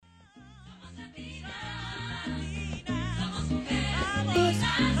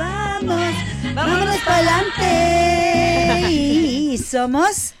vámonos para adelante. Y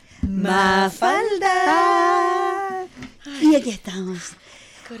somos Mafalda. Y aquí estamos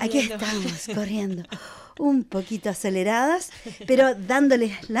corriendo. Un poquito aceleradas, pero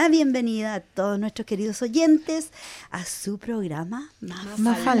dándoles la bienvenida a todos nuestros queridos oyentes a su programa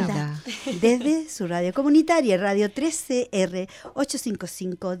Mafalda, desde su radio comunitaria, Radio 13R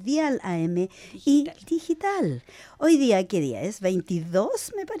 855 Dial AM y digital. Hoy día, ¿qué día es?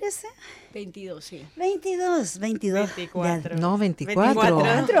 ¿22, me parece? 22, sí. 22. 24. No,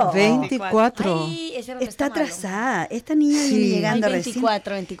 24. 24. Ay, ese no Está está malo. atrasada. Esta niña viene llegando Ay, recién.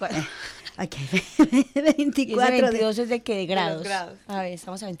 24. Ok, ¿Y ese 24 22 es de qué? ¿De grados? grados. A ver,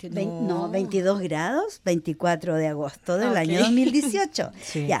 estamos a 22. 22 grados, 24 de agosto del Ok. año 2018.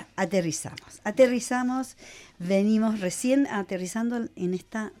 Sí. Ya, aterrizamos, venimos recién aterrizando en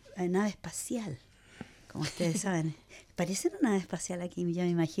esta nave espacial, como ustedes saben. Parece una nave espacial aquí, yo me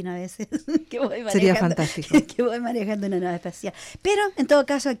imagino a veces que voy manejando, Sería fantástico. que voy manejando una nave espacial. Pero en todo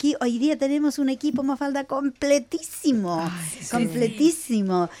caso aquí hoy día tenemos un equipo Mafalda completísimo,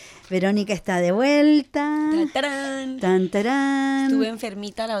 completísimo. Verónica está de vuelta. ¡Tarán! Tan, tarán. Estuve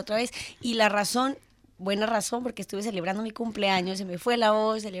enfermita la otra vez y la razón, buena razón, porque estuve celebrando mi cumpleaños, se me fue la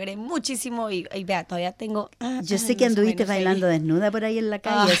voz, celebré muchísimo y vea, todavía tengo... Yo sé que más o anduviste menos ahí. bailando desnuda por ahí en la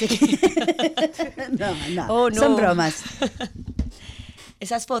calle. Así que... no, Oh, no. son bromas.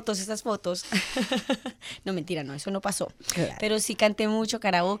 Esas fotos. No, mentira, no, eso no pasó. Claro. Pero sí canté mucho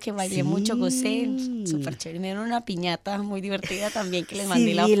karaoke, bailé Sí. mucho, gocé, súper chévere. Me dieron una piñata muy divertida también que les Sí,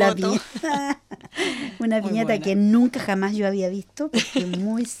 mandé la vi foto. piñata. Una Muy piñata buena. que nunca jamás yo había visto, porque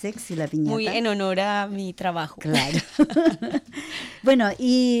muy sexy la piñata. Muy en honor a mi trabajo. Claro. Bueno,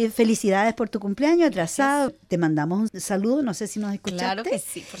 y felicidades por tu cumpleaños atrasado. Te mandamos un saludo, no sé si nos escuchaste. Claro que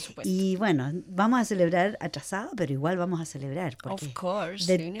sí, por supuesto. Y bueno, vamos a celebrar atrasado, pero igual vamos a celebrar. Porque Of course.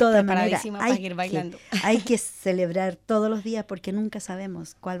 de Vine todas maneras, preparadísima para seguir bailando. hay que celebrar todos los días porque nunca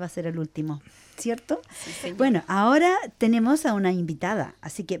sabemos cuál va a ser el último, ¿cierto? Sí, señor. Bueno, ahora tenemos a una invitada,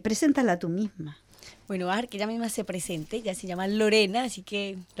 así que preséntala tú misma. Bueno, a ver, que ella misma se presente, ella se llama Lorena, así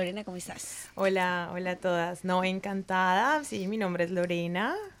que, Lorena, ¿cómo estás? Hola a todas. No, encantada. Sí, mi nombre es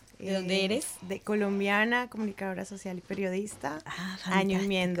Lorena. ¿De dónde eres? De colombiana, comunicadora social y periodista. Ah, Año y fantástico.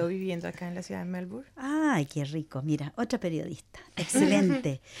 medio viviendo acá en la ciudad de Melbourne. Ay, qué rico. Mira, otra periodista.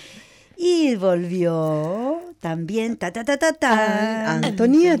 Excelente. Y volvió también,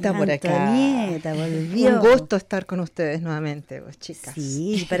 Antonieta por acá. Antonieta volvió. Un gusto estar con ustedes nuevamente, pues, chicas.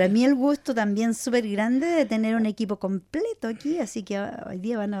 Sí, para mí el gusto también súper grande de tener un equipo completo aquí, así que hoy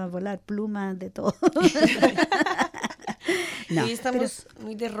día van a volar plumas de todo. No, Sí, estamos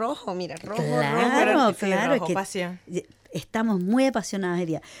muy de rojo, mira, rojo, Claro, rojo. Sí, claro, rojo, es que pasión. estamos muy apasionados hoy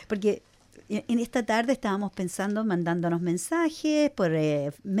día, porque en esta tarde estábamos pensando, mandándonos mensajes por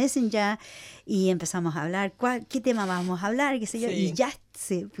Messenger y empezamos a hablar, ¿qué tema vamos a hablar? Qué sé yo, Sí. y ya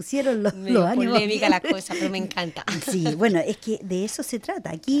se pusieron los Medio ánimos. polémica la cosa, pero me encanta. Sí, bueno, es que de eso se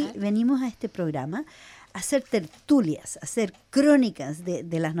trata. Aquí venimos a este programa a hacer tertulias, a hacer crónicas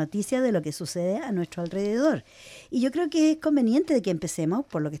de las noticias de lo que sucede a nuestro alrededor. Y yo creo que es conveniente de que empecemos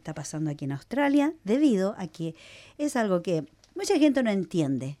por lo que está pasando aquí en Australia, debido a que es algo que mucha gente no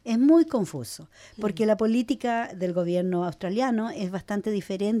entiende, es muy confuso, porque la política del gobierno australiano es bastante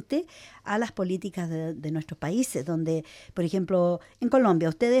diferente a las políticas de nuestros países, donde, por ejemplo, en Colombia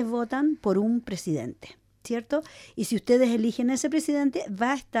ustedes votan por un presidente, ¿cierto? Y si ustedes eligen ese presidente,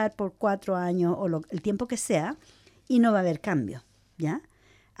 va a estar por 4 años o el tiempo que sea y no va a haber cambio, ¿ya?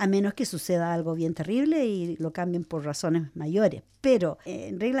 A menos que suceda algo bien terrible y lo cambien por razones mayores. Pero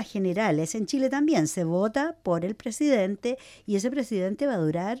en reglas generales, en Chile también se vota por el presidente y ese presidente va a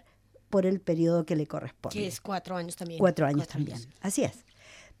durar por el periodo que le corresponde. Que es 4 años también. 4 años también, así es.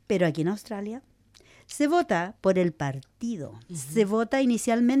 Pero aquí en Australia se vota por el partido, se vota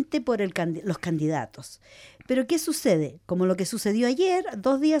inicialmente por los candidatos. Pero ¿qué sucede? Como lo que sucedió ayer,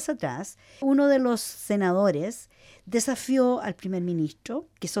 2 días atrás, uno de los senadores desafió al primer ministro,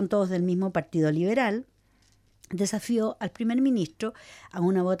 que son todos del mismo Partido Liberal, desafió al primer ministro a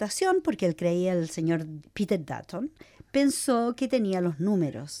una votación porque él creía, el señor Peter Dutton, pensó que tenía los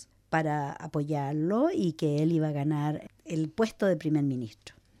números para apoyarlo y que él iba a ganar el puesto de primer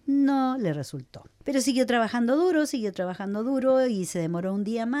ministro. No le resultó. Pero siguió trabajando duro y se demoró un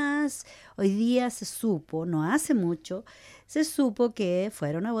día más. Hoy día se supo, no hace mucho, se supo que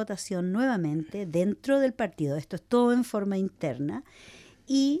fueron a votación nuevamente dentro del partido. Esto es todo en forma interna.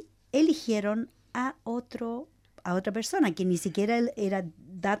 Y eligieron a otra persona, que ni siquiera era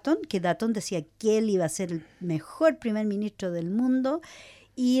Dutton, que Dutton decía que él iba a ser el mejor primer ministro del mundo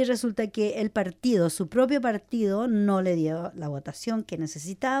y resulta que el partido, su propio partido, no le dio la votación que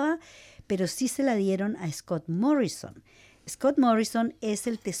necesitaba, pero sí se la dieron a Scott Morrison. Scott Morrison es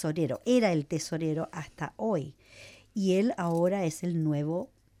el tesorero, era el tesorero hasta hoy, y él ahora es el nuevo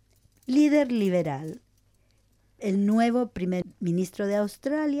líder liberal, el nuevo primer ministro de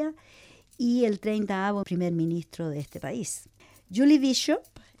Australia y el 30º primer ministro de este país. Julie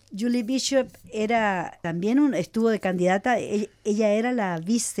Bishop era también estuvo de candidata, ella era la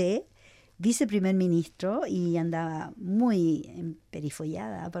vice primer ministro y andaba muy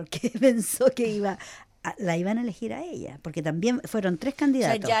emperifollada porque pensó que la iban a elegir a ella, porque también fueron 3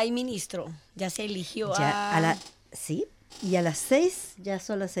 candidatos. O sea, ya hay ministro, ya se eligió sí, y a las 6, ya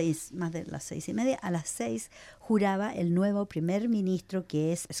son las 6, más de las 6:30, a las 6 juraba el nuevo primer ministro,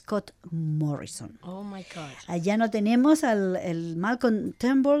 que es Scott Morrison. Oh my God. Allá no tenemos el Malcolm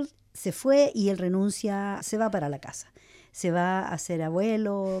Turnbull, se fue y él renuncia, se va para la casa. Se va a ser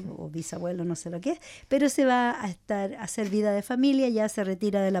abuelo o bisabuelo, no sé lo que es, pero se va a hacer vida de familia, ya se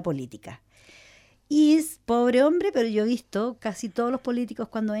retira de la política. Y es pobre hombre, pero yo he visto casi todos los políticos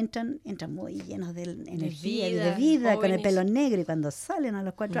cuando entran muy llenos de energía, de vida, con el pelo negro, y cuando salen a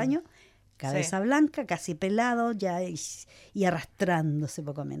los 4 años, cabeza blanca, casi pelado, ya y arrastrándose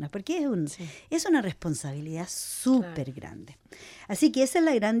poco menos, porque es una responsabilidad súper grande. Así que esa es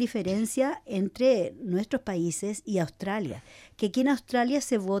la gran diferencia entre nuestros países y Australia, que aquí en Australia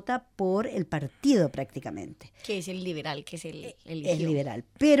se vota por el partido prácticamente. Que es el liberal, que es el Es liberal,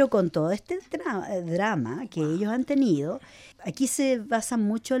 pero con todo este drama que ellos han tenido, aquí se basa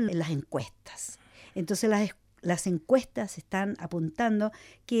mucho en las encuestas. Entonces las encuestas están apuntando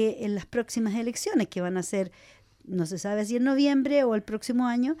que en las próximas elecciones, que van a ser, no se sabe si en noviembre o el próximo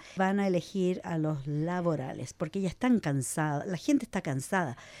año, van a elegir a los laborales, porque ya están cansados, la gente está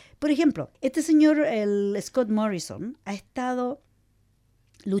cansada. Por ejemplo, este señor, el Scott Morrison, ha estado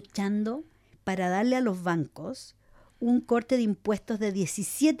luchando para darle a los bancos un corte de impuestos de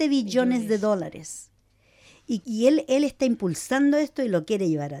 17 billones de dólares. Y él está impulsando esto y lo quiere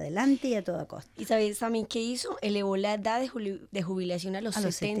llevar adelante y a toda costa. ¿Y sabes también qué hizo? Elevó la edad de jubilación a los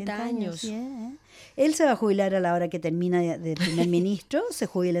 70 años. Yeah. Él se va a jubilar a la hora que termina de primer ministro, se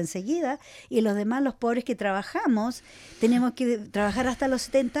jubila enseguida, y los demás, los pobres que trabajamos, tenemos que trabajar hasta los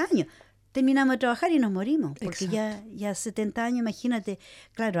 70 años. Terminamos de trabajar y nos morimos, porque ya 70 años, imagínate,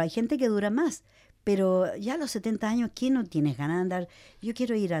 claro, hay gente que dura más. Pero ya a los 70 años, ¿quién no tienes ganas de andar? Yo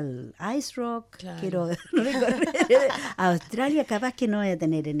quiero ir al Ice Rock, quiero recorrer a Australia, capaz que no voy a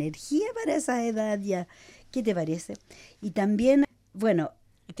tener energía para esa edad ya. ¿Qué te parece? Y también, bueno...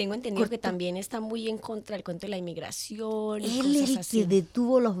 Tengo entendido que también está muy en contra del cuento de la inmigración y él cosas es el así. que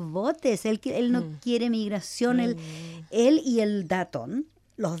detuvo los votos, él no quiere migración, él y el Dutton.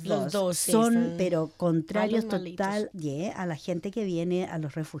 Los dos son, pero contrarios total a la gente que viene, a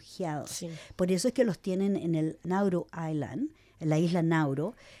los refugiados. Sí. Por eso es que los tienen en el Nauru Island, en la isla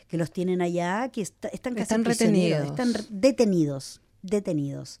Nauru, que los tienen allá, que están casi prisioneros, están detenidos.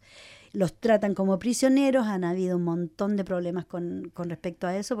 Los tratan como prisioneros, han habido un montón de problemas con respecto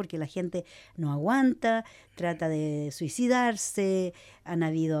a eso, porque la gente no aguanta, trata de suicidarse, han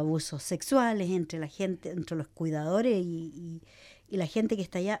habido abusos sexuales entre la gente, entre los cuidadores y la gente que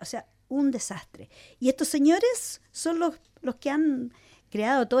está allá, o sea, un desastre. Y estos señores son los que han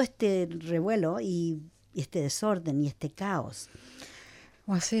creado todo este revuelo y este desorden y este caos.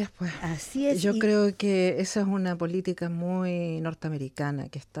 Así es, pues. Así es. Yo creo que esa es una política muy norteamericana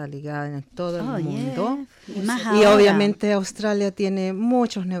que está ligada en todo el mundo. Yeah. Y más y obviamente Australia tiene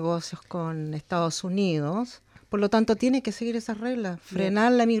muchos negocios con Estados Unidos. Por lo tanto, tiene que seguir esas reglas,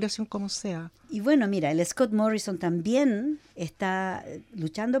 frenar la migración como sea. Y bueno, mira, el Scott Morrison también está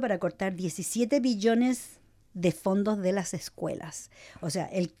luchando para cortar 17 billones de fondos de las escuelas. O sea,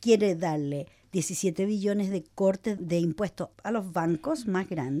 él quiere darle 17 billones de cortes de impuestos a los bancos más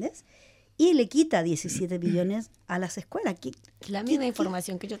grandes y le quita 17 billones a las escuelas. La misma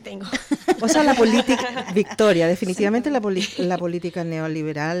información que yo tengo. O sea, la política, Victoria, definitivamente la política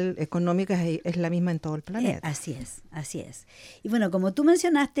neoliberal económica es la misma en todo el planeta. Así es. Y bueno, como tú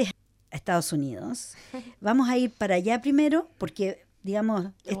mencionaste a Estados Unidos, vamos a ir para allá primero porque, digamos,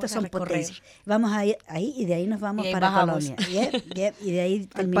 estas son potencias. Vamos a ir ahí y de ahí nos vamos para Colombia. Y de ahí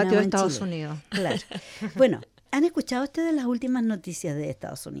terminamos al patio de en Estados Chile. Unidos. Claro. Bueno, ¿han escuchado ustedes las últimas noticias de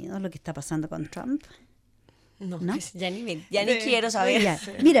Estados Unidos, lo que está pasando con Trump? No, pues ya ni quiero saber.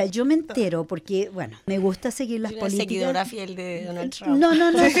 Mira, yo me entero porque, bueno, me gusta seguir las políticas. Seguidora fiel de Donald Trump.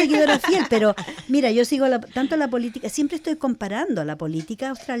 No seguidora fiel, pero mira, yo sigo tanto la política, siempre estoy comparando la política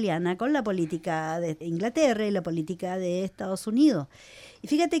australiana con la política de Inglaterra y la política de Estados Unidos. Y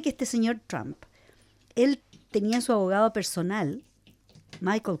fíjate que este señor Trump, él tenía su abogado personal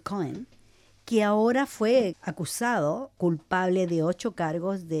Michael Cohen, que ahora fue acusado, culpable de 8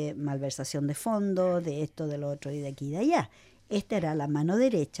 cargos de malversación de fondos, de esto, de lo otro y de aquí y de allá. Esta era la mano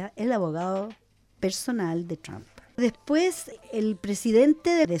derecha, el abogado personal de Trump. Después, el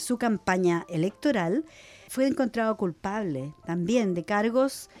presidente de su campaña electoral fue encontrado culpable también de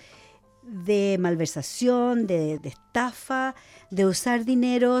cargos de malversación, de estafa, de usar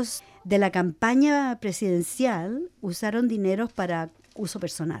dineros de la campaña presidencial, usaron dineros para uso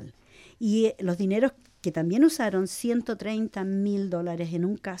personal. Y los dineros que también usaron, $130,000 en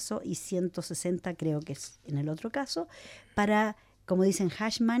un caso y 160 creo que es en el otro caso, para, como dicen,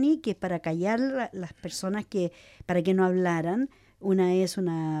 hash money, que es para callar las personas para que no hablaran. Una es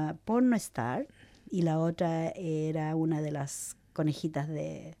una porno star y la otra era una de las conejitas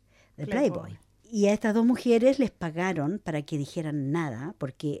de Playboy. Y a estas 2 mujeres les pagaron para que dijeran nada,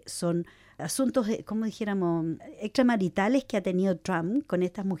 porque son asuntos, como dijéramos, extramaritales que ha tenido Trump con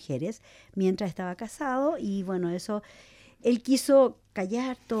estas mujeres mientras estaba casado. Y bueno, eso, él quiso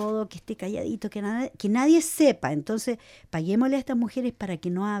callar todo, que esté calladito, que nadie sepa. Entonces, paguémosle a estas mujeres para que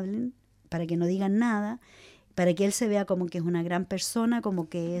no hablen, para que no digan nada, para que él se vea como que es una gran persona, como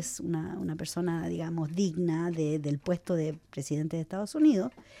que es una persona, digamos, digna del puesto de presidente de Estados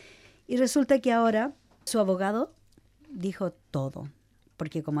Unidos. Y resulta que ahora su abogado dijo todo,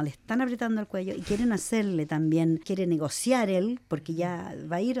 porque como le están apretando el cuello y quieren hacerle también, quiere negociar él, porque ya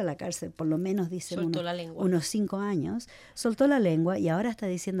va a ir a la cárcel, por lo menos dicen unos 5 años, soltó la lengua y ahora está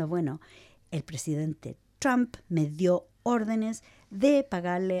diciendo, bueno, el presidente Trump me dio órdenes de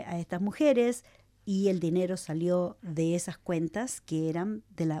pagarle a estas mujeres y el dinero salió de esas cuentas que eran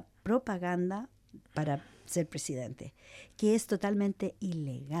de la propaganda para ser presidente, que es totalmente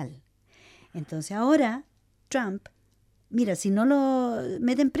ilegal. Entonces ahora Trump, mira, si no lo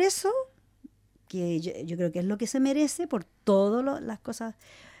meten preso, que yo creo que es lo que se merece por todas las cosas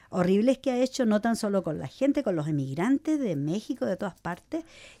horribles que ha hecho, no tan solo con la gente, con los emigrantes de México, de todas partes,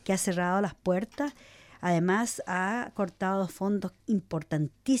 que ha cerrado las puertas. Además, ha cortado fondos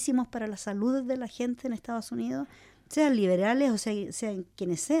importantísimos para la salud de la gente en Estados Unidos, sean liberales o sean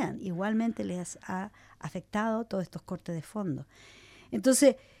quienes sean. Igualmente les ha afectado todos estos cortes de fondos.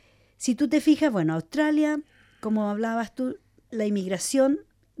 Entonces, si tú te fijas, bueno, Australia, como hablabas tú, la inmigración,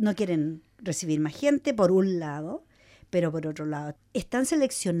 no quieren recibir más gente, por un lado, pero por otro lado, están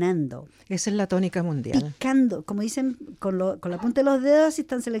seleccionando. Esa es la tónica mundial. Picando, como dicen, con la punta de los dedos, y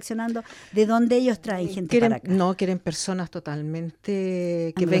están seleccionando de dónde ellos traen gente para acá. No, quieren personas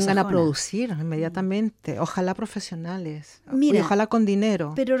totalmente que vengan a producir inmediatamente. Ojalá profesionales. Mira, y ojalá con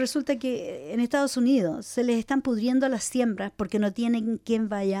dinero. Pero resulta que en Estados Unidos se les están pudriendo las siembras porque no tienen quien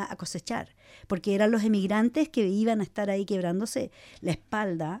vaya a cosechar. Porque eran los emigrantes que iban a estar ahí quebrándose la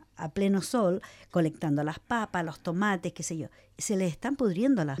espalda a pleno sol, colectando las papas, los tomates, qué sé yo. Se les están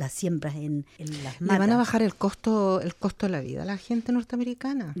pudriendo las siembras en las matas. Le van a bajar el costo de la vida a la gente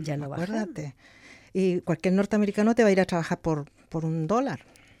norteamericana. Ya lo bajaron. Acuérdate. Y cualquier norteamericano te va a ir a trabajar por $1.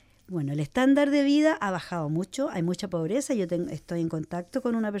 Bueno, el estándar de vida ha bajado mucho, hay mucha pobreza. Yo estoy en contacto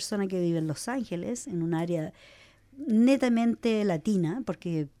con una persona que vive en Los Ángeles, en un área netamente latina,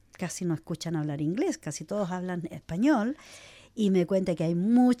 porque casi no escuchan hablar inglés, casi todos hablan español, y me cuenta que hay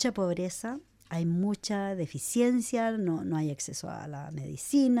mucha pobreza, hay mucha deficiencia, no hay acceso a la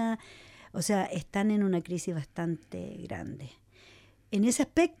medicina, o sea, están en una crisis bastante grande. En ese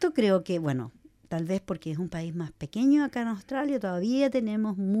aspecto creo que, bueno, tal vez porque es un país más pequeño acá en Australia, todavía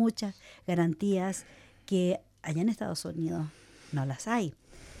tenemos muchas garantías que allá en Estados Unidos no las hay.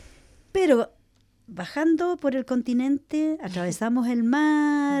 Pero bajando por el continente, atravesamos el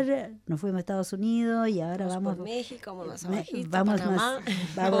mar, nos fuimos a Estados Unidos y ahora vamos por México, vamos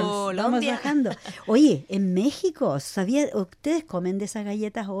bajando. Oye, en México, ¿ustedes comen de esas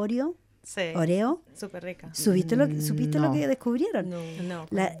galletas Oreo? Sí. ¿Oreo? Súper rica. ¿Supiste lo que descubrieron? No.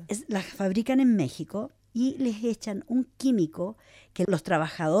 Las fabrican en México y les echan un químico que los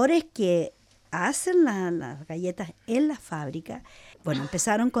trabajadores que hacen las galletas en la fábrica, bueno,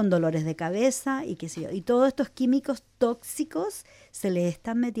 empezaron con dolores de cabeza y qué sé yo, y todos estos químicos tóxicos se les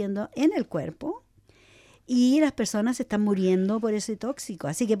están metiendo en el cuerpo y las personas se están muriendo por ese tóxico.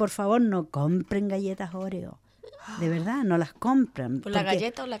 Así que por favor no compren galletas Oreo. De verdad, no las compran. ¿Por la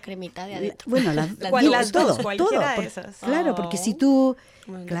galleta o la cremita de adentro? Bueno, las dos, cualquiera de esas. Claro, porque si tú,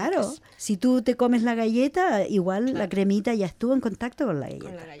 si tú te comes la galleta, igual la cremita ya estuvo en contacto con la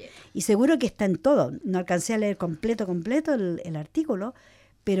galleta. Y seguro que está en todo. No alcancé a leer completo el artículo,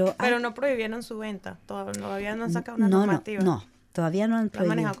 pero no prohibieron su venta. Todavía no han sacado una normativa. No, todavía no han prohibido.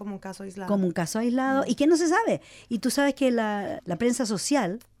 Lo han manejado como un caso aislado. Como un caso aislado y que no se sabe. Y tú sabes que la prensa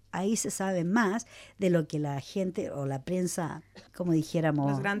social ahí se sabe más de lo que la gente o la prensa, como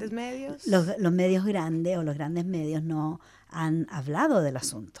dijéramos, Los grandes medios. los medios grandes o los grandes medios no han hablado del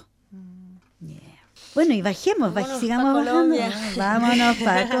asunto. Yeah. Bueno, y bajemos, Vámonos sigamos pa' bajando. Colombia. Vámonos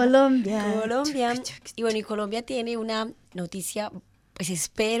para Colombia. Colombia. Y bueno, y Colombia tiene una noticia, pues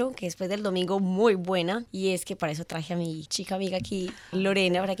espero que después del domingo, muy buena. Y es que para eso traje a mi chica amiga aquí,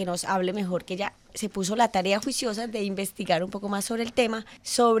 Lorena, para que nos hable mejor, que ella se puso la tarea juiciosa de investigar un poco más sobre el tema,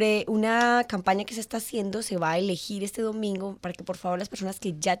 sobre una campaña que se está haciendo. Se va a elegir este domingo para que por favor las personas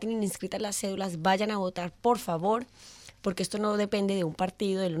que ya tienen inscritas las cédulas vayan a votar, por favor, porque esto no depende de un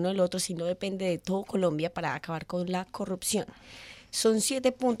partido, del uno del otro, sino depende de todo Colombia para acabar con la corrupción. Son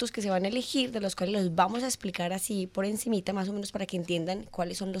 7 puntos que se van a elegir, de los cuales los vamos a explicar así por encimita, más o menos para que entiendan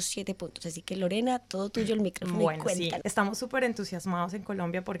cuáles son los 7 puntos. Así que Lorena, todo tuyo el micrófono y Bueno, sí, cuéntanos. estamos súper entusiasmados en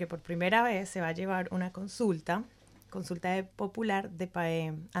Colombia porque por primera vez se va a llevar una consulta popular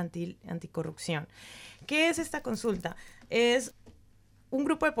de anticorrupción. ¿Qué es esta consulta? Es un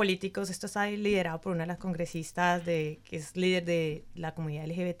grupo de políticos, esto está liderado por una de las congresistas que es líder de la comunidad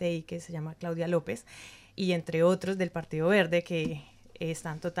LGBTI, que se llama Claudia López, y entre otros del Partido Verde, que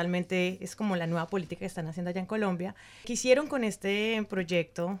están totalmente, es como la nueva política que están haciendo allá en Colombia. Quisieron con este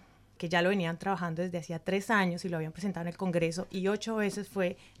proyecto, que ya lo venían trabajando desde hacía 3 años y lo habían presentado en el Congreso, y 8 veces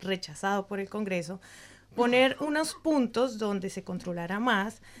fue rechazado por el Congreso, poner unos puntos donde se controlara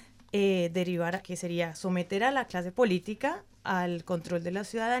más, derivar, que sería someter a la clase política al control de la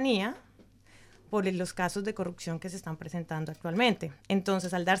ciudadanía por los casos de corrupción que se están presentando actualmente.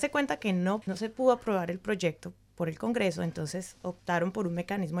 Entonces, al darse cuenta que no se pudo aprobar el proyecto por el Congreso, entonces optaron por un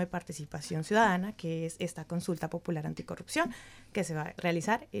mecanismo de participación ciudadana, que es esta consulta popular anticorrupción, que se va a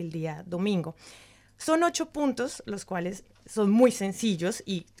realizar el día domingo. Son 8 puntos, los cuales son muy sencillos,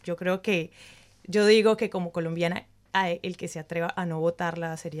 y yo digo que como colombiana, el que se atreva a no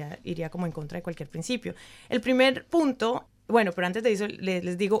votarla iría como en contra de cualquier principio. El primer punto, bueno, pero antes de eso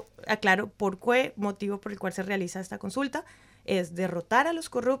les digo, aclaro por qué motivo por el cual se realiza esta consulta, es derrotar a los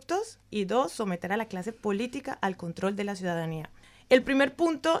corruptos y 2, someter a la clase política al control de la ciudadanía. El primer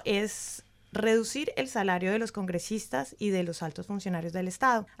punto es reducir el salario de los congresistas y de los altos funcionarios del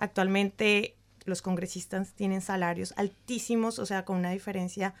Estado. Actualmente los congresistas tienen salarios altísimos, o sea, con una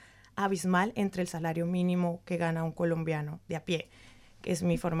diferencia abismal entre el salario mínimo que gana un colombiano de a pie, que es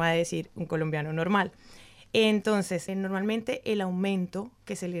mi forma de decir un colombiano normal. Entonces, normalmente el aumento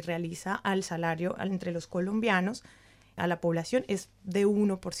que se le realiza al salario entre los colombianos, a la población, es de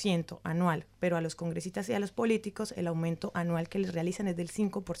 1% anual, pero a los congresistas y a los políticos el aumento anual que les realizan es del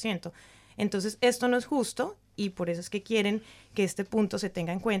 5%. Entonces, esto no es justo y por eso es que quieren que este punto se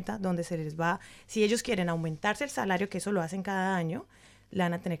tenga en cuenta, donde se les va, si ellos quieren aumentarse el salario, que eso lo hacen cada año, le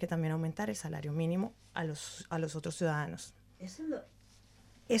van a tener que también aumentar el salario mínimo a los otros ciudadanos.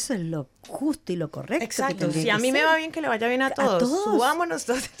 Eso es lo justo y lo correcto. Exacto. Si a mí me va bien, que le vaya bien a todos. Subámonos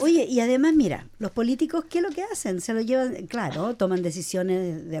todos. Oye, y además, mira, los políticos, ¿qué es lo que hacen? Se lo llevan, claro, toman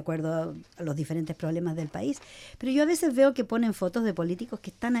decisiones de acuerdo a los diferentes problemas del país, pero yo a veces veo que ponen fotos de políticos que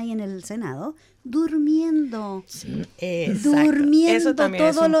están ahí en el Senado durmiendo. Sí, durmiendo. Eso también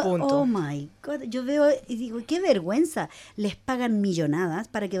es un punto. Oh my God. Yo veo y digo, qué vergüenza. Les pagan millonadas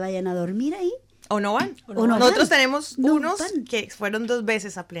para que vayan a dormir ahí. O no van. O no Nosotros van. tenemos No unos van. que fueron 2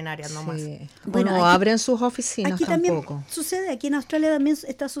 veces a plenarias nomás. Sí. Bueno, No aquí- abren sus oficinas Aquí tampoco. también sucede, aquí en Australia también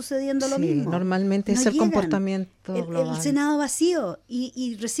está sucediendo lo Sí, mismo. normalmente es el llegan. comportamiento El global. Senado vacío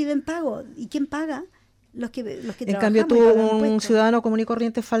y reciben pago. ¿Y quién paga? Los que En cambio, tú, trabajamos y pagamos un impuestos. ciudadano común y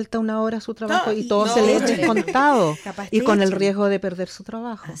corriente, falta 1 hora a su trabajo No, y todo no, se le es no. descontado. Capaz Y te con el echan. riesgo de perder su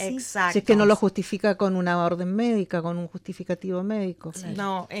trabajo. Así. Exacto. Si es que no lo justifica con una orden médica, con un justificativo médico.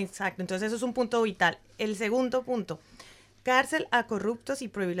 No, exacto. Entonces eso es un punto vital. El segundo punto, cárcel a corruptos y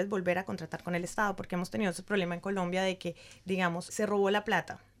prohibirles volver a contratar con el Estado, porque hemos tenido ese problema en Colombia de que, digamos, se robó la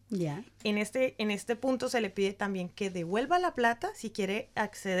plata. Ya. En este punto se le pide también que devuelva la plata si quiere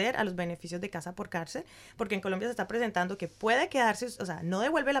acceder a los beneficios de casa por cárcel, porque en Colombia se está presentando que puede quedarse, o sea, no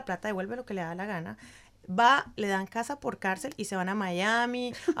devuelve la plata, devuelve lo que le da la gana, le dan casa por cárcel y se van a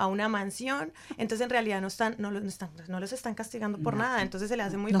Miami, a una mansión, entonces en realidad no los están castigando por nada, entonces se le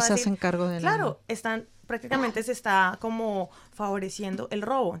hace muy No fácil. se hacen cargo de nada. Claro, prácticamente se está como favoreciendo el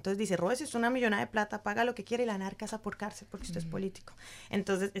robo. Entonces dice, róbese usted 1 millonada de plata, paga lo que quiere y le van a dar casa por cárcel porque usted es político.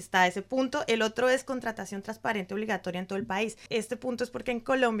 Entonces está ese punto. El otro es contratación transparente obligatoria en todo el país. Este punto es porque en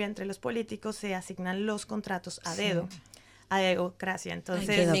Colombia entre los políticos se asignan los contratos a dedo. A dedocracia. Ay, Entonces,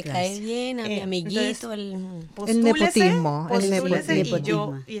 que me Dedocracia. cae bien, a mi amiguito. postúlese, nepotismo, el postúlese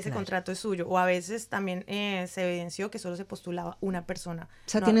nepotismo. y ese Claro. contrato es suyo. O a veces también se evidenció que solo se postulaba una persona. O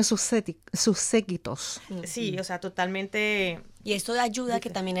sea, No, tiene sus séquitos. Sí, o sea, totalmente Y esto ayuda a que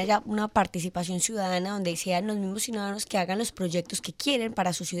también haya una participación ciudadana donde sean los mismos ciudadanos que hagan los proyectos que quieren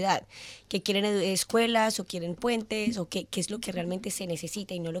para su ciudad, que quieren escuelas o quieren puentes o qué es lo que realmente se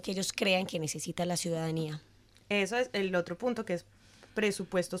necesita y no lo que ellos crean que necesita la ciudadanía. Eso es el otro punto, que es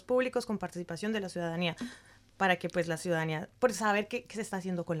presupuestos públicos con participación de la ciudadanía, para que pues la ciudadanía, por saber qué se está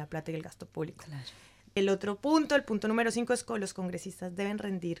haciendo con la plata y el gasto público. Claro. El otro punto, el punto número 5, es que los congresistas deben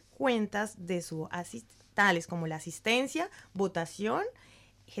rendir cuentas de su tales como la asistencia, votación,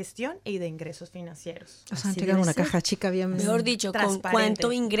 gestión y de ingresos financieros. O sea, Así entregar debe una ser. caja chica bien... Mejor dicho, con Transparente.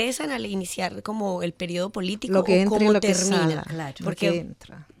 cuánto ingresan al iniciar como el periodo político lo que o entre y cómo lo que termina. salga. Claro. Lo Porque que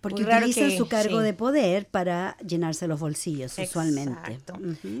entra. Porque muy raro utilizan que- su cargo sí. de poder para llenarse los bolsillos, usualmente. Exacto.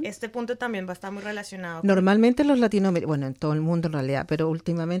 Ujú. Este punto también va a estar muy relacionado con Normalmente los latinoamericanos, bueno, en todo el mundo en realidad, pero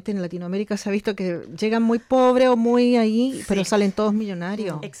últimamente en Latinoamérica se ha visto que llegan muy pobres o muy ahí, pero salen todos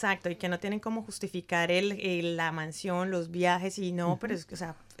millonarios. Exacto, y que no tienen cómo justificar la mansión, los viajes, y no, pero es que, o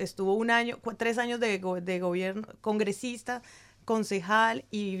sea, estuvo 3 años de gobierno, congresista, concejal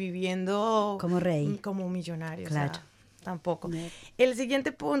y viviendo Como rey. como millonario. Claro. O sea, tampoco. No. El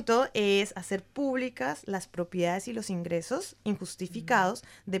siguiente punto es hacer públicas las propiedades y los ingresos injustificados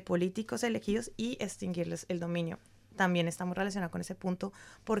de políticos elegidos y extinguirles el dominio. También estamos relacionados con ese punto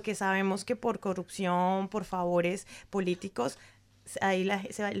porque sabemos que por corrupción, por favores políticos, ahí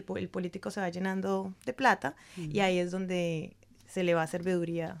el político se va llenando de plata y ahí es donde se le va a hacer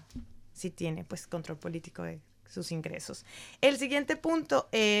veeduría si tiene pues control político de sus ingresos. El siguiente punto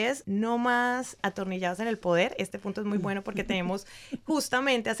es no más atornillados en el poder. Este punto es muy bueno porque tenemos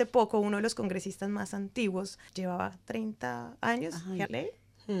justamente hace poco uno de los congresistas más antiguos, llevaba 30 años, Ay.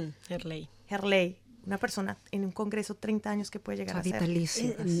 Herley, una persona en un congreso 30 años que puede llegar a ser.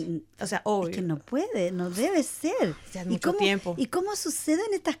 Vitalicio. O sea, Es obvio. que no puede, no debe ser. Ya es mucho tiempo. ¿Y cómo suceden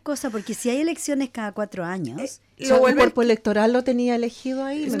estas cosas? Porque si hay elecciones cada 4 años, O sea, lo el vuelve- cuerpo electoral lo tenía elegido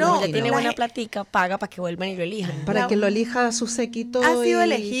ahí. me No, Ya imagino. tiene la buena gen- platica, paga para que vuelvan y lo elijan. Para que lo elija su séquito Ha sido y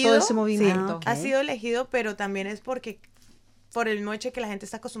elegido, todo ese sí, movimiento. ok. ha sido elegido, pero también es porque por el mismo hecho que la gente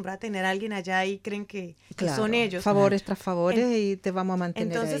está acostumbrada a tener a alguien allá y creen que Claro, son ellos. favores tras favores y te vamos a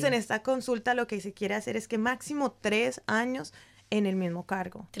mantener Entonces, ahí. en esta consulta lo que se quiere hacer es que máximo 3 años en el mismo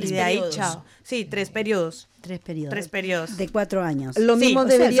cargo. 3 y de ahí, periodos. chao. Sí, 3 periodos. 3 periodos. 3 periodos. De 4 años. Lo Sí, mismo o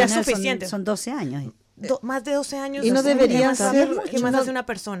sea, debería Al final ser suficiente. Son 12 años. Más de 12 años. Y no o sea, deberían ¿qué más ser- hace- ¿Qué más no- hace una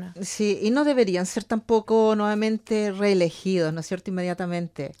persona? Sí, y no deberían ser tampoco nuevamente reelegidos, ¿no es cierto?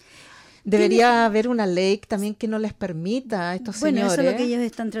 Inmediatamente. Debería haber una ley también que no les permita a estos Bueno, señores. eso es lo que ellos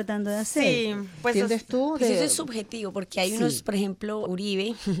están tratando de hacer. Sí, pues ¿Entiendes tú? Pues De- eso es subjetivo, porque hay Sí. unos, por ejemplo,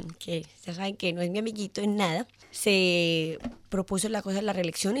 Uribe, que ya saben que no es mi amiguito en nada, se propuso la cosa de la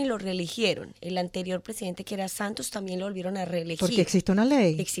reelección y lo reeligieron. El anterior presidente, que era Santos, también lo volvieron a reelegir. porque existe una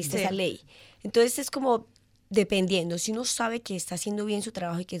ley. Existe Sí. esa ley. Entonces es como dependiendo, si uno sabe que está haciendo bien su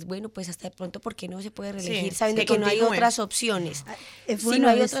trabajo y que es bueno, pues hasta de pronto, ¿por qué no se puede reelegir? Sí, sabiendo que que no hay continúe. otras opciones. Es Si bueno no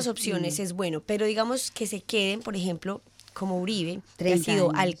hay a veces, otras opciones, es bueno, pero digamos que se queden, por ejemplo, como Uribe, que ha 30 sido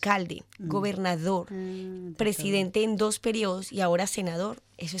años. alcalde, gobernador, Ah, presidente en 2 periodos y ahora senador.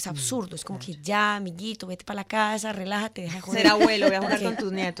 Eso es absurdo, es como que ya, amiguito, vete para la casa, relájate, deja de joder. Ser abuelo, voy a jugar con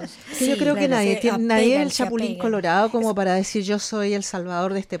tus nietos. Sí, yo Sí, creo que claro, nadie, se tiene, nadie es apegan, el se chapulín apegan. colorado como para decir yo soy el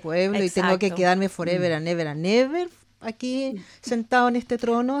salvador de este pueblo y tengo que Exacto. quedarme forever and ever and ever aquí sentado en este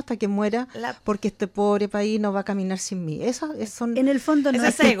trono hasta que muera porque este pobre país no va a caminar sin mí. Esas son En el fondo no Ese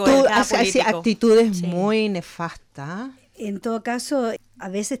es es ego de cada así, político. actitudes Sí. muy nefastas. En todo caso, a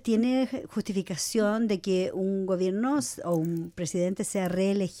veces tiene justificación de que un gobierno o un presidente sea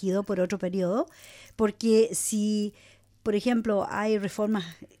reelegido por otro periodo, porque si, por ejemplo, hay reformas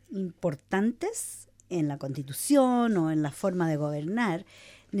importantes en la Constitución o en la forma de gobernar,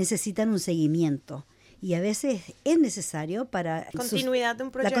 necesitan un seguimiento. Y a veces es necesario para Continuidad de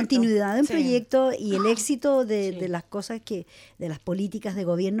un proyecto. la continuidad de un Sí. proyecto y el éxito de Sí. las cosas de las políticas de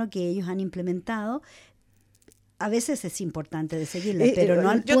gobierno que ellos han implementado. A veces es importante de seguirlas, pero no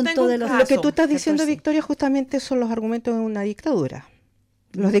al yo tengo punto un de los... caso. Lo que tú estás diciendo, 14. Victoria, justamente son los argumentos de una dictadura.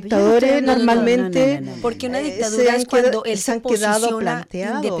 Los No, yo no dictadores estoy hablando- normalmente... no. Porque una se dictadura han es cuando quedado- él se se han quedado posiciona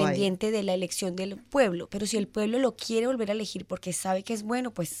planteados ahí. independiente de la elección del pueblo. Pero si el pueblo lo quiere volver a elegir porque sabe que es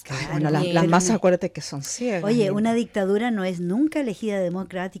bueno, pues Bueno, las bien. masas, acuérdate que son ciegas. Oye, ¿no? una dictadura no es nunca elegida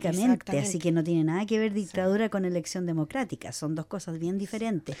democráticamente, Exactamente. así que no tiene nada que ver dictadura con elección democrática, son dos cosas bien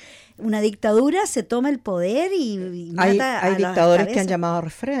diferentes. Una dictadura se toma el poder y Hay, mata a hay las dictadores que han cabezas. llamado a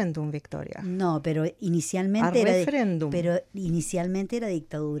referéndum, Victoria. No, pero inicialmente A era referéndum. pero inicialmente era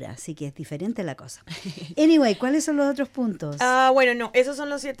dictadura, así que es diferente la cosa. Anyway, ¿cuáles son los otros puntos? Bueno, no, esos son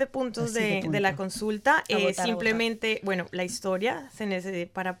los 7 puntos, Los 7 de la puntos. consulta. A votar, Simplemente, bueno, la historia,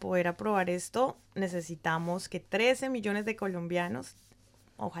 para poder aprobar esto, necesitamos que 13 millones de colombianos,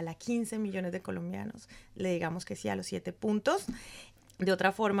 ojalá 15 millones de colombianos, le digamos que sí a los 7 puntos. De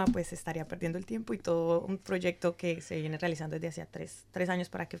otra forma, pues se estaría perdiendo el tiempo y todo un proyecto que se viene realizando desde hace 3 años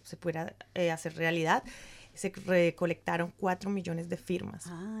para que se pudiera hacer realidad. Se recolectaron 4 millones de firmas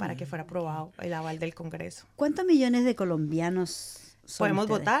para que fuera aprobado el aval del Congreso. ¿Cuántos millones de colombianos son Podemos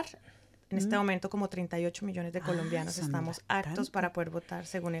ustedes? votar. En este momento como 38 millones de colombianos son estamos bastante. aptos para poder votar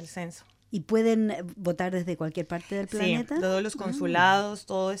según el censo. ¿Y pueden votar desde cualquier parte del planeta? Sí, todos los consulados,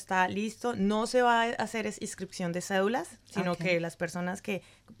 todo está listo. No se va a hacer inscripción de cédulas, sino Ok. que las personas que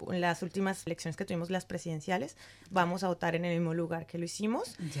en las últimas elecciones que tuvimos, las presidenciales, vamos a votar en el mismo lugar que lo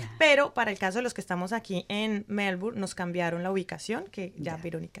hicimos. Ya. Pero para el caso de los que estamos aquí en Melbourne, nos cambiaron la ubicación, que ya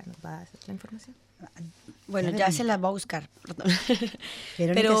Verónica nos va a dar la información. Bueno, Ya ya verán. se las va a buscar. Perdón. Verónica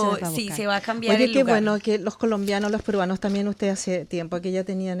se Pero las va a sí, buscar. se va a cambiar Oye, el qué lugar. bueno que los colombianos, los peruanos, también ustedes hace tiempo que ya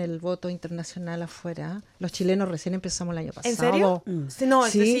tenían el voto internacional afuera. Los chilenos recién empezamos el año pasado. ¿En serio? Sí, no,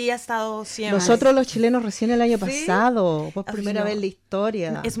 este Sí. sí ha estado siempre. Nosotros los chilenos recién el año ¿Sí? pasado, por Ay, primera no. vez en la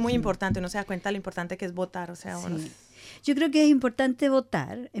historia. Es muy importante, uno se da cuenta de lo importante que es votar, o sea, uno... Sí. Yo creo que es importante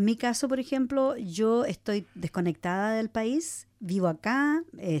votar. En mi caso, por ejemplo, yo estoy desconectada del país, vivo acá,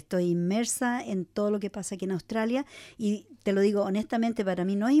 estoy inmersa en todo lo que pasa aquí en Australia y te lo digo honestamente, para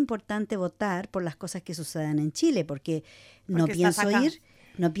mí no es importante votar por las cosas que sucedan en Chile porque no Porque estás pienso acá. ir.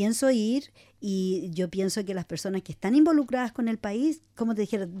 No pienso ir y yo pienso que las personas que están involucradas con el país, como te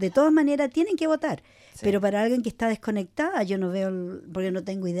dijera, de todas maneras tienen que votar. Sí. Pero para alguien que está desconectada, yo no veo, porque no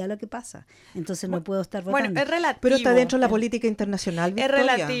tengo idea de lo que pasa. Entonces no puedo estar votando. Bueno, es relativo. Pero está dentro de la política internacional, Es Victoria.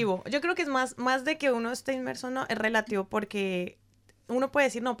 relativo. Yo creo que es más de que uno esté inmerso, no, es relativo porque uno puede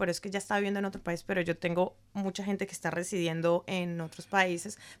decir, no, pero es que ya está viviendo en otro país, pero yo tengo mucha gente que está residiendo en otros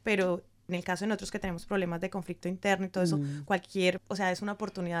países, pero en el caso de nosotros que tenemos problemas de conflicto interno y todo eso, o sea, es una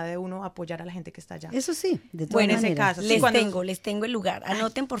oportunidad de uno apoyar a la gente que está allá. Eso sí, de todas Bueno, en ese maneras. caso, sí, Les cuando- les tengo el lugar.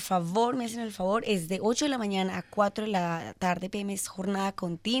 Anoten, por favor, me hacen el favor. Es de 8 de la mañana a 4 de la tarde p.m. Es jornada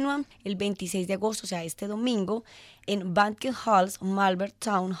continua. El 26 de agosto, o sea, este domingo, en Banquet Halls, Malvern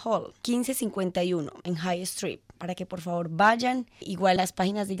Town Hall, 1551, en High Street. Para que por favor vayan. Igual las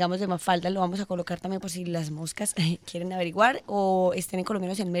páginas, digamos, de Mafalda lo vamos a colocar también por si las moscas quieren averiguar o estén en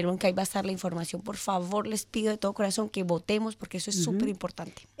Colombianos en Melbourne, que ahí va a estar la información. Por favor, les pido de todo corazón que votemos porque eso es súper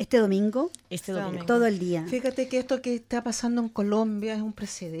importante. Este domingo, Este domingo. domingo. todo el día. Fíjate que esto que está pasando en Colombia es un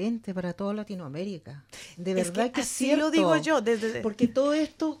precedente para toda Latinoamérica. De verdad que es así lo cierto. digo yo, desde... Porque todo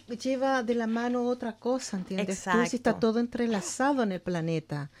esto lleva de la mano otra cosa, ¿entiendes? Tú, si está Exacto. todo entrelazado en el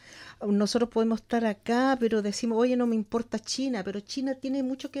planeta. Nosotros podemos estar acá, pero decimos, oye, no me importa China, pero China tiene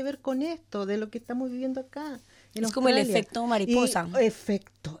mucho que ver con esto, de lo que estamos viviendo acá. en Es como el Australia. efecto mariposa.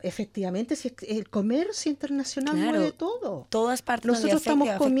 Efectivamente, si el comercio internacional Claro. mueve todo. Todas partes donde Nosotros afecte, estamos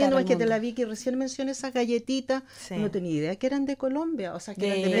va a afectar comiendo, al es que te mundo. la vi que recién mencioné esas galletitas, Sí. no tenía idea que eran de Colombia, o sea, que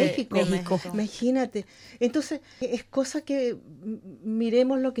eran de De México. México. Imagínate. Entonces, es cosa que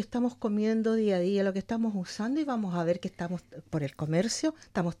miremos lo que estamos comiendo día a día, lo que estamos usando y vamos a ver que estamos, por el comercio,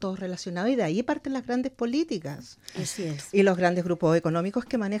 estamos todos relacionados y de ahí parten las grandes políticas Así es. y los grandes grupos económicos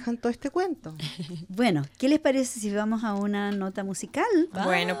que manejan todo este cuento. Bueno, ¿qué les parece si vamos a una nota musical?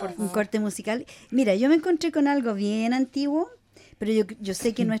 Bueno, por Un favor. corte musical. Mira, yo me encontré con algo bien antiguo, pero yo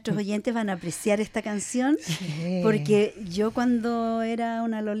sé que nuestros oyentes van a apreciar esta canción, porque yo cuando era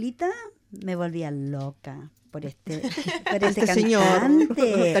una lolita me volvía loca por este Este señor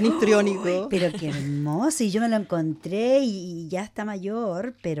cantante. tan histriónico. Pero qué hermoso, y yo me lo encontré y ya está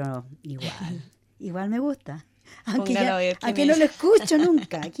mayor, pero igual me gusta. Aunque, Póngalo a ver quién aunque no es. lo escucho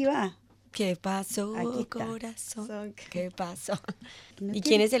nunca, aquí va. ¿Qué pasó, Aquí está. corazón? ¿Qué pasó? No ¿Y tiene-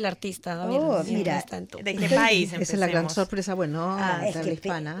 quién es el artista? A ver, Oh, mientras mira, tanto. ¿De qué país Esa es la gran empecemos? sorpresa, bueno, Es de que, la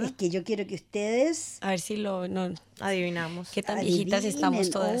hispana. es que yo quiero que ustedes A ver si lo... No, Adivinamos. ¿qué tan viejitas estamos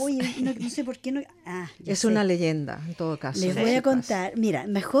adivinen. todas? Uy, no sé por qué no. Ya Es sé. una leyenda, en todo caso. Les de voy a chicas. contar. Mira,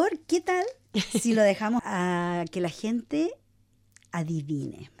 mejor, ¿qué tal si lo dejamos a que la gente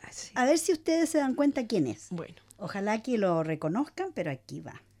adivine? Ah, sí. A ver si ustedes se dan cuenta quién es. Bueno, Ojalá que lo reconozcan, pero aquí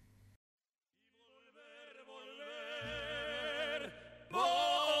va.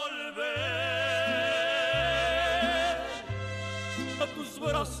 A tus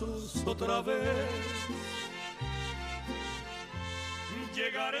brazos otra vez.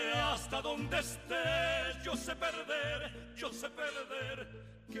 Llegaré hasta donde estés. Yo sé perder,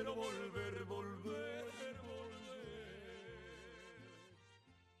 quiero volver, volver, volver.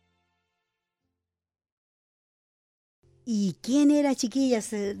 ¿Y quién era, chiquillas?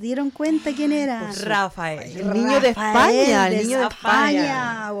 ¿Se dieron cuenta quién era? Rafael. El niño de España, el niño de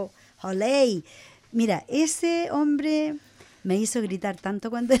España. Olé. Mira, ese hombre me hizo gritar tanto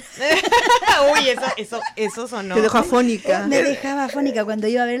cuando Uy, eso sonó. Te dejó afónica. me dejaba afónica cuando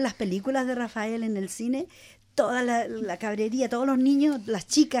iba a ver las películas de Rafael en el cine. Toda la cabrería, todos los niños, las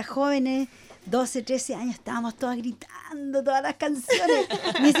chicas jóvenes, 12, 13 años, estábamos todas gritando todas las canciones.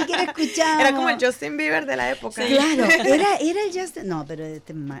 Ni siquiera escuchábamos. Era como el Justin Bieber de la época. Claro, era el Justin. No, pero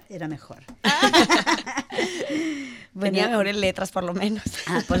era mejor. Tenía mejores letras, por lo menos.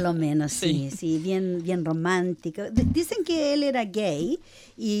 Por lo menos, sí, bien romántico. Dicen que él era gay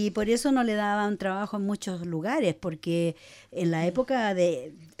y por eso no le daban trabajo en muchos lugares, porque en la época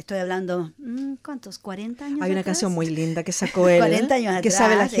estoy hablando, ¿cuántos? 40 años Hay una atrás. canción muy linda que sacó él. 40 años ¿Qué atrás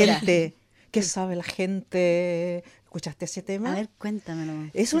sabe la era. gente? ¿Qué sabe la gente? ¿Escuchaste ese tema? A ver, cuéntamelo.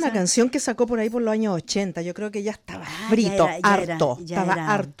 Es una canción que sacó por ahí por los años 80. Yo creo que ya estaba Ah, frito, ya era, harto. ya Estaba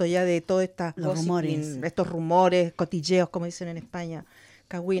era. harto ya de todos Los rumores. estos rumores, cotilleos, como dicen en España,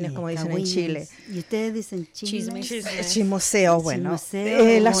 cagüines, como dicen en Cagüines. Chile. Y ustedes dicen chismes. Chismoseo, bueno. Chismoseo,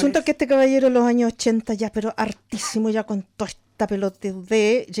 El rumores. asunto es que este caballero en los años 80 ya, pero hartísimo ya con toda esta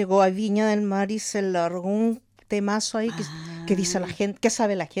pelotudez, llegó a Viña del Mar y se largó un temazo ahí que dice la gente, ¿qué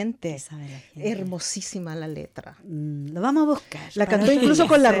sabe la gente? ¿Qué sabe la gente? Hermosísima la letra. Lo vamos a buscar. La para cantó otro incluso día.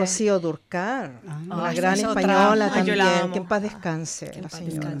 con la Sí. Rocío Dúrcal, la Ay, gran esa es otra. española Ay, yo la también, amo. que en paz descanse. Que en la paz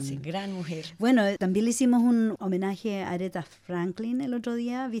señora. descanse, gran mujer. Bueno, también le hicimos un homenaje a Aretha Franklin el otro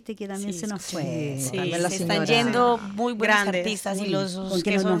día, viste que también Sí, se nos escuché. fue. Sí, también la se señora. están yendo muy buenos Grandes. artistas y Uy, los ¿con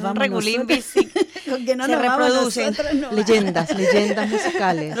qué que nos son vamos regulimbis Con que no se nos vamos reproducen. nosotros, no. Leyendas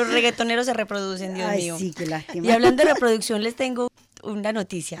musicales. los reggaetoneros se reproducen, Dios Ay, mío. sí, qué lástima. Y hablando de reproducción, les tengo una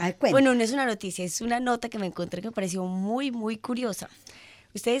noticia. Ah, cuenta. Bueno, no es una noticia, es una nota que me encontré que me pareció muy, muy curiosa.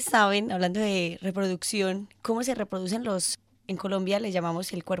 Ustedes saben, hablando de reproducción, cómo se reproducen en Colombia le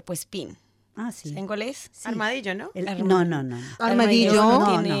llamamos el cuerpo espín. Ah, sí. ¿Saben cuál es? Sí. Armadillo, ¿no? No, no, no. Armadillo.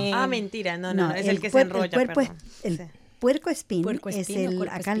 No, tiene- Ah, mentira, no, es el que se puer- enrolla, cuerpo perdón. el Sí. puerco espín Puerco es espín o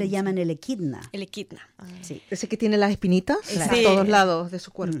cuerpo acá le espín, llaman sí. el equidna. El equidna. Sí. Ese que tiene las espinitas Exacto. a todos lados de su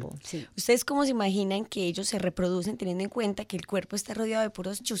cuerpo. Sí. ¿Ustedes cómo se imaginan que ellos se reproducen teniendo en cuenta que el cuerpo está rodeado de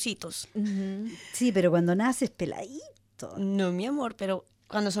puros chusitos? Sí, pero cuando naces peladito. No, mi amor, pero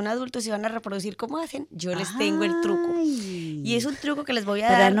cuando son adultos y van a reproducir, ¿cómo hacen? Yo les tengo el truco. Ay. Y es un truco que les voy a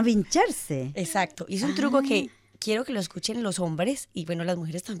Para dar. no pincharse. Exacto. Y es un truco que quiero que lo escuchen los hombres y bueno, las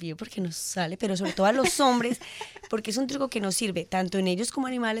mujeres también porque nos sale, pero sobre todo a los hombres, porque es un truco que nos sirve tanto en ellos como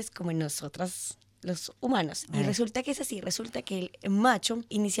animales como en nosotras los humanos. Y resulta que es así, resulta que el macho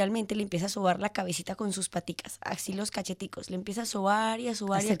inicialmente le empieza a sobar la cabecita con sus paticas, así los cacheticos, le empieza a sobar y a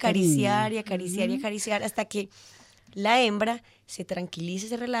sobar y a Hacer acariciar cariño. y acariciar y acariciar hasta que la hembra se tranquilice,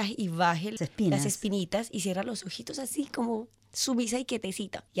 se relaje y baje Las espinas. las espinitas y cierra los ojitos así como sumisa y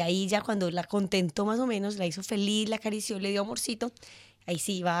quietecita. Y ahí ya cuando la contentó más o menos, la hizo feliz, la acarició, le dio amorcito, ahí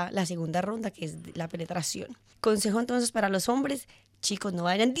sí va la segunda ronda que es la penetración. Consejo entonces para los hombres, chicos, no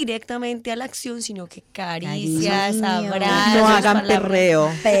vayan directamente a la acción, sino que caricias, Cariño. abrazos, No hagan palabras- perreo.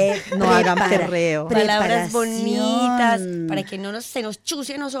 No hagan perreo. Palabras Preparación. bonitas para que no se nos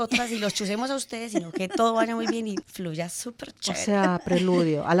chuse a nosotras y los chusemos a ustedes, sino que todo vaya muy bien y fluya súper O chévere. sea,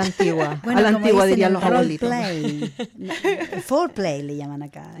 preludio, a la antigua. Bueno, a la como antigua dicen, dirían el los abuelitos. roleplay. El foreplay le llaman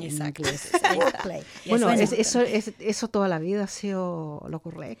acá en Exacto. inglés. Ahí está. Foreplay. Bueno, Bueno, eso toda la vida ha sido lo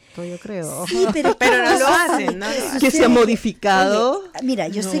correcto, yo creo. Sí, pero, Pero no lo sucede- hacen, ¿no? Que se ha modificado. Oye, mira,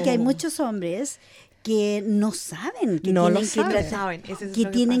 yo sé No. que hay muchos hombres que no saben que No lo tienen que saben. tratar, Saben, ese es que lo que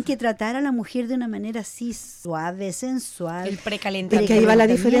tienen pasa. que tratar a la mujer de una manera así suave, sensual. el Es precalentamiento. que ahí va la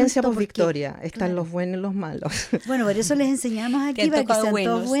calentamiento, diferencia, pues, porque- Victoria. Están los buenos y los malos. Bueno, por eso les enseñamos Te aquí han para que tocado sean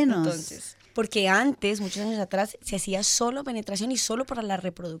buenos, todos buenos. entonces. Porque antes, muchos años atrás, se hacía solo penetración y solo para la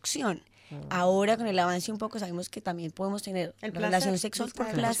reproducción. Ahora, con el avance un poco, sabemos que también podemos tener El relación placer, sexual por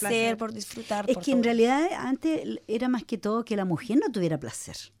buscar el placer, placer. por disfrutar. Es por que en todo. realidad antes era más que todo que la mujer no tuviera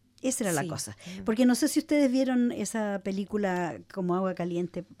placer. Esa era la Sí. cosa. Porque no sé si ustedes vieron esa película como agua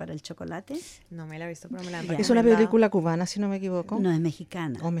caliente para el chocolate. No me la he visto, pero me la han Ya. Es una recomendado. película cubana, si no me equivoco. No, es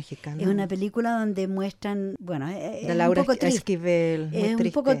mexicana. O mexicana. Es una película donde muestran, bueno, es de Laura un poco triste. Esquivel. muy Es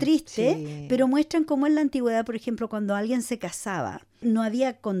un poco triste, Sí. pero muestran cómo en la antigüedad, por ejemplo, cuando alguien se casaba, no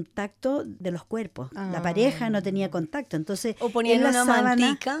había contacto de los cuerpos. La pareja no tenía contacto. Entonces, O ponían en la una sábana,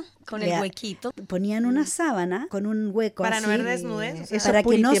 mantica con el huequito. ponían una sábana con un hueco Para así, no ver desnudez. O sea, Eso para es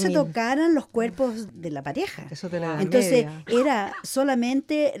que no se puritemia. tocaran los cuerpos de la pareja. Eso te la Entonces media. era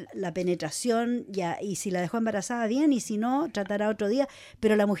solamente la penetración ya, y si la dejó embarazada bien, y si no, tratará otro día,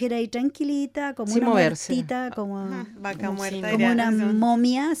 pero la mujer ahí tranquilita, como Sin una moverse. muertita, como, Vaca como, muerta. como diría, una eso.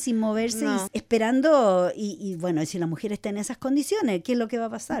 momia sin moverse, No. y esperando, y bueno, si la mujer está en esas condiciones, ¿qué es lo que va a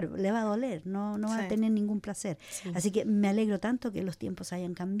pasar? Le va a doler, no va a Sí. tener ningún placer. Así que me alegro tanto que los tiempos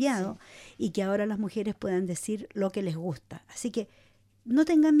hayan cambiado y que ahora las mujeres puedan decir lo que les gusta. Así que no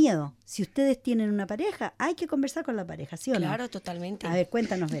tengan miedo. Si ustedes tienen una pareja, hay que conversar con la pareja, ¿sí o no? Claro, totalmente. A ver,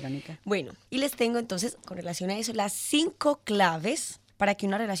 cuéntanos, Verónica. Bueno, y les tengo entonces, con relación a eso, las 5 claves para que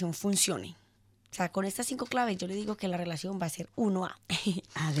una relación funcione. O sea, con estas 5 claves yo le digo que la relación va a ser 1A.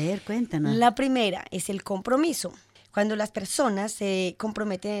 A ver, cuéntanos. La primera es el compromiso. Cuando las personas se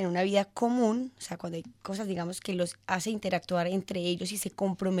comprometen en una vida común, o sea, cuando hay cosas, digamos, que los hace interactuar entre ellos y se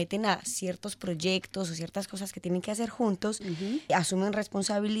comprometen a ciertos proyectos o ciertas cosas que tienen que hacer juntos, asumen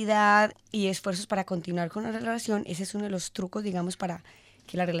responsabilidad y esfuerzos para continuar con la relación, ese es uno de los trucos, digamos, para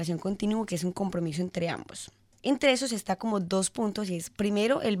que la relación continúe, que es un compromiso entre ambos. Entre esos está como 2 puntos y es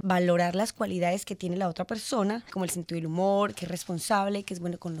primero el valorar las cualidades que tiene la otra persona, como el sentido del humor, que es responsable, que es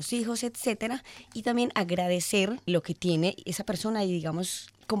bueno con los hijos, etcétera, y también agradecer lo que tiene esa persona y digamos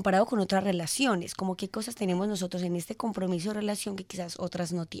comparado con otras relaciones, como qué cosas tenemos nosotros en este compromiso de relación que quizás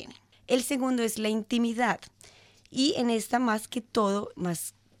otras no tienen. El segundo es la intimidad y en esta más que todo,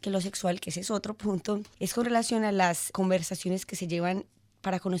 más que lo sexual, que ese es otro punto, es con relación a las conversaciones que se llevan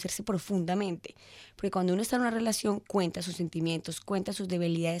para conocerse profundamente, porque cuando uno está en una relación cuenta sus sentimientos, cuenta sus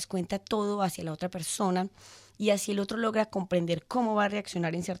debilidades, cuenta todo hacia la otra persona y así el otro logra comprender cómo va a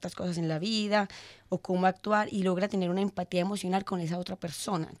reaccionar en ciertas cosas en la vida o cómo actuar y logra tener una empatía emocional con esa otra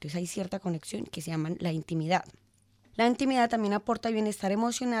persona. Entonces hay cierta conexión que se llama la intimidad. La intimidad también aporta bienestar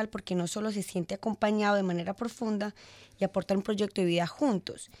emocional porque no solo se siente acompañado de manera profunda y aporta un proyecto de vida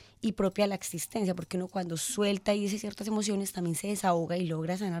juntos y propia a la existencia, porque uno cuando suelta y dice ciertas emociones también se desahoga y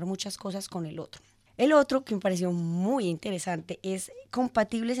logra sanar muchas cosas con el otro. El otro que me pareció muy interesante es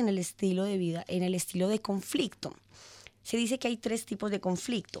compatibles en el estilo de vida, en el estilo de conflicto. Se dice que hay 3 tipos de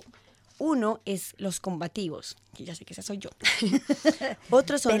conflicto. Uno es los combativos, que ya sé que esa soy yo.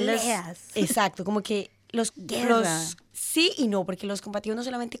 Otros son Peleas. Exacto, como que Guerra. sí y no, porque los combativos no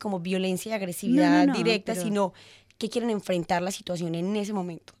solamente como violencia y agresividad No, directa, pero- sino que quieren enfrentar la situación en ese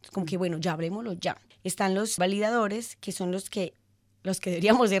momento. Como que bueno, ya hablemoslo ya. Están los validadores, que son los que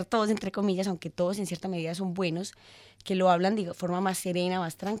deberíamos ser todos, entre comillas, aunque todos en cierta medida son buenos, que lo hablan de forma más serena,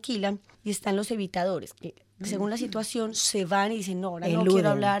 más tranquila. Y están los evitadores, que según la situación se van y dicen, no, ahora no Eluden. quiero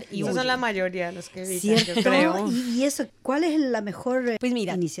hablar. Y Esos son huyen. la mayoría de los que evitan, ¿Cierto? yo creo. Y eso, ¿cuál es la mejor Pues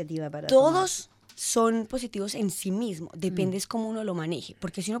mira, iniciativa para todos son positivos en sí mismos, depende es cómo uno lo maneje,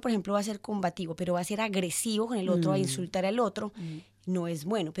 porque si uno, por ejemplo, va a ser combativo, pero va a ser agresivo con el otro, a insultar al otro, no es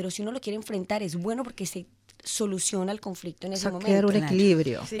bueno, pero si uno lo quiere enfrentar es bueno porque se soluciona el conflicto en O ese sea, momento. crear un Claro.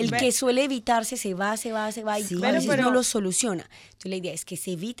 equilibrio. Sí, El ve- que suele evitarse se va y Sí, a veces pero- no lo soluciona. Entonces la idea es que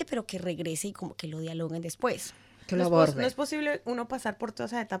se evite, pero que regrese y como que lo dialoguen después. Que no lo es aborde. no es posible uno pasar por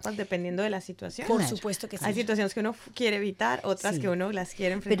todas esas etapas dependiendo de la situación. Por Claro. supuesto que sí. Hay situaciones que uno quiere evitar, otras Sí. que uno las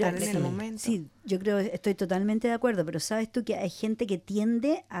quiere enfrentar en sí, el momento. sí, yo creo, estoy totalmente de acuerdo, pero sabes tú que hay gente que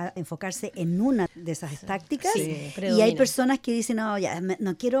tiende a enfocarse en una de esas tácticas Sí, y hay predomina. personas que dicen, no, ya,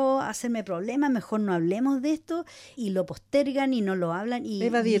 no quiero hacerme problemas, mejor no hablemos de esto, y lo postergan y no lo hablan.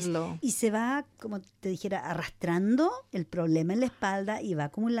 Evadirlo. Y se va, como te dijera, arrastrando el problema en la espalda y va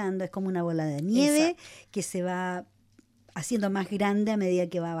acumulando, es como una bola de nieve que se va haciendo más grande a medida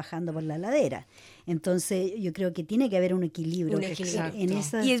que va bajando por la ladera. Entonces yo creo que tiene que haber un equilibrio. Un equilibrio. En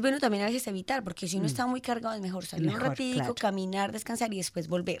esa, Y es bueno también a veces evitar, porque si uno está muy cargado es mejor salir un Mejor, ratico, claro. caminar, descansar y después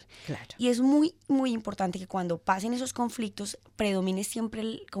volver. Claro. Y es muy, muy importante que cuando pasen esos conflictos predomine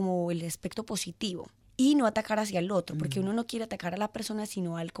siempre como el aspecto positivo y no atacar hacia el otro, porque uno no quiere atacar a la persona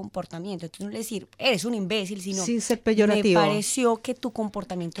sino al comportamiento. Entonces no le decir, eres un imbécil, sino Sin ser peyorativo. me pareció que tu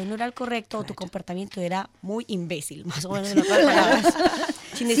comportamiento no era el correcto o tu comportamiento era muy imbécil, más o menos en otras palabras.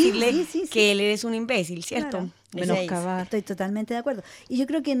 Sin Sí, decirle sí. que él eres un imbécil, ¿cierto? Claro. Esa es. Menoscabar. Estoy totalmente de acuerdo. Y yo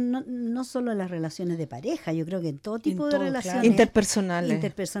creo que no solo en las relaciones de pareja, yo creo que en todo tipo de todo, relaciones claro.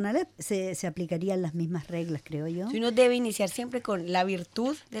 Interpersonales. se aplicarían las mismas reglas, creo yo. Si uno debe iniciar siempre con la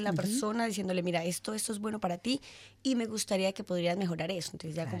virtud de la persona, diciéndole, mira, esto es bueno para ti y me gustaría que podrías mejorar eso.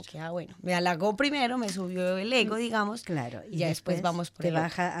 Entonces ya como que, bueno, me halagó primero, me subió el ego, digamos, Claro. y ya después vamos por te el otro.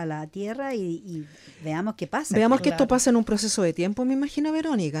 baja a la tierra y veamos qué pasa. Veamos que esto Claro. pasa en un proceso de tiempo, me imagino,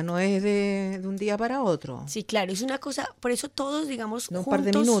 Verónica, no es de un día para otro. Sí, claro. Claro, es una cosa, por eso todos, digamos, No un juntos, par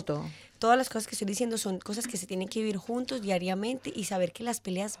de minutos. todas las cosas que estoy diciendo son cosas que se tienen que vivir juntos diariamente y saber que las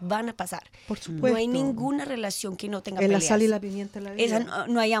peleas van a pasar. Por supuesto. No hay ninguna relación que no tenga Es la peleas. sal y la pimienta de la vida.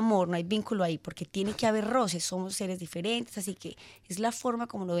 No hay amor, no hay vínculo ahí, porque tiene que haber roces, somos seres diferentes, así que es la forma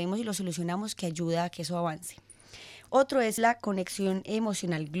como lo vemos y lo solucionamos que ayuda a que eso avance. Otro es la conexión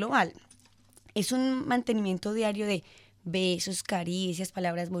emocional global. Es un mantenimiento diario de besos, caricias,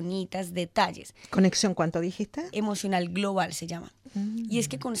 palabras bonitas, detalles. ¿Conexión cuánto dijiste? Emocional global se llama. Y es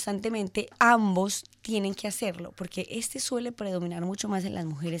que constantemente ambos tienen que hacerlo, porque este suele predominar mucho más en las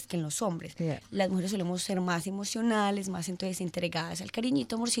mujeres que en los hombres. Yeah. Las mujeres solemos ser más emocionales, más entonces entregadas al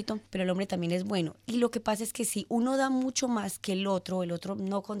cariñito, amorcito, pero el hombre también es bueno. Y lo que pasa es que si uno da mucho más que el otro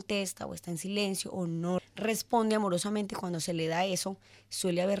no contesta o está en silencio o no responde amorosamente cuando se le da eso,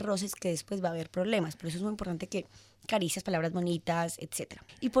 suele haber roces que después va a haber problemas. Por eso es muy importante que caricias, palabras bonitas, etc.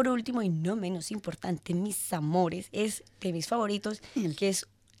 Y por último, y no menos importante, mis amores, es de mis favoritos, que es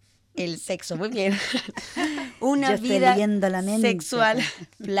el sexo. Muy bien. Una Yo estoy vida leyendo la mente. sexual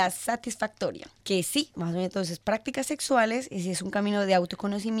satisfactoria. Que sí, más o menos entonces, prácticas sexuales es un camino de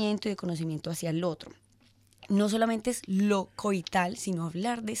autoconocimiento y de conocimiento hacia el otro. No solamente es lo coital, sino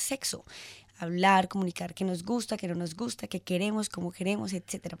hablar de sexo. Hablar, comunicar qué nos gusta, qué no nos gusta, qué queremos, cómo queremos,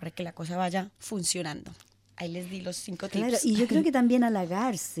 etcétera, para que la cosa vaya funcionando. Ahí les di los 5 tips. Claro, y yo creo que también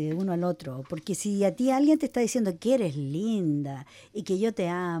halagarse uno al otro, porque si a ti alguien te está diciendo que eres linda y que yo te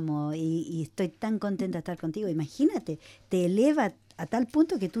amo y estoy tan contenta de estar contigo, imagínate, te eleva a tal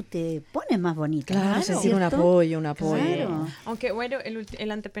punto que tú te pones más bonita. Claro, sentir un ¿cierto? apoyo, un apoyo. Claro. Aunque bueno,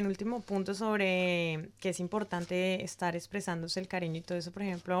 el antepenúltimo punto sobre que es importante estar expresándose el cariño y todo eso, por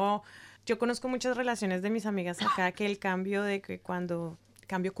ejemplo, yo conozco muchas relaciones de mis amigas acá que el cambio de que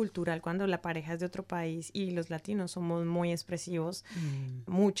cambio cultural, cuando la pareja es de otro país y los latinos somos muy expresivos,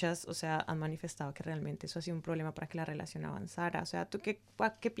 muchas, o sea, han manifestado que realmente eso ha sido un problema para que la relación avanzara. O sea, ¿tú qué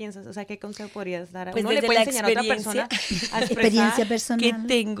piensas? O sea, ¿qué consejo podrías dar? Pues ¿Uno le desde puede la enseñar a otra persona a expresar? Experiencia que personal.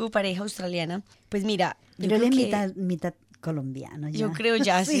 tengo pareja australiana. Pues mira, yo Pero él creo es que mitad colombiano. Ya. yo creo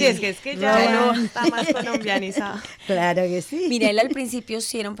ya sí. Sí, es que ya Claro. uno está más colombianizado. Claro que sí. Mira, él al principio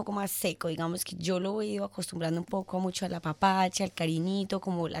sí era un poco más seco, digamos que yo lo he ido acostumbrando un poco mucho a la papacha, al cariñito,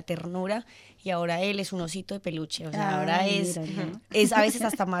 como la ternura, y ahora él es un osito de peluche, o sea, ahora Ay, es mira, no. a veces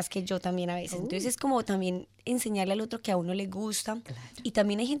hasta más que yo también a veces. Entonces es como también enseñarle al otro que a uno le gusta, y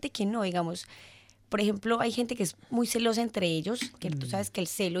también hay gente que no, digamos. Por ejemplo, hay gente que es muy celosa entre ellos, que tú sabes que el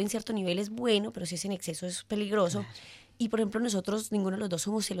celo en cierto nivel es bueno, pero si es en exceso es peligroso. Y por ejemplo, nosotros, ninguno de los dos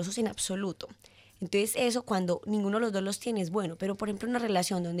somos celosos en absoluto. Entonces eso, cuando ninguno de los dos los tiene, es bueno. Pero por ejemplo, en una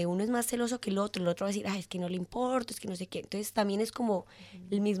relación donde uno es más celoso que el otro va a decir, es que no le importa, es que no sé qué. Entonces también es como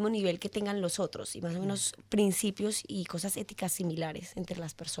el mismo nivel que tengan los otros y más o menos principios y cosas éticas similares entre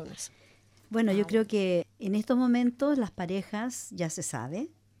las personas. Bueno, yo creo que en estos momentos las parejas, ya se sabe,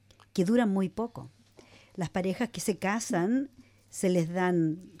 que duran muy poco. Las parejas que se casan se les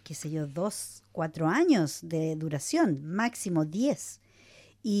dan, qué sé yo, 2, 4 años de duración, máximo 10.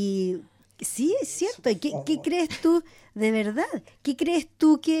 Y sí, es cierto. ¿Y qué crees tú de verdad? ¿Qué crees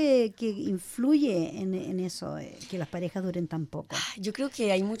tú que influye en eso, que las parejas duren tan poco? Yo creo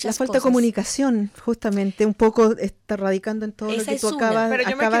que hay muchas La falta de cosas. comunicación, justamente, un poco está radicando en todo lo Esa que es tú una. acabas Pero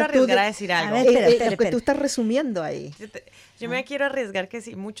yo me acabas quiero tú arriesgar a decir algo. A ver, espera. lo que tú estás resumiendo ahí. Yo me quiero arriesgar que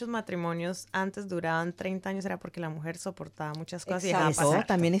si muchos matrimonios antes duraban 30 años era porque la mujer soportaba muchas cosas y dejaba Exacto, pasar.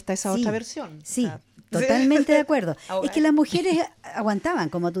 también está esa Sí. otra versión. Sí, O sea, totalmente de acuerdo. Ahora- Es que las mujeres aguantaban,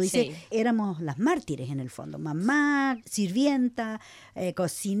 como tú dices, Sí. éramos las mártires en el fondo. Mamá, sirvienta,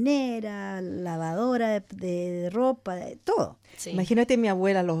 cocinera, lavadora de ropa, todo. Sí. Imagínate, mi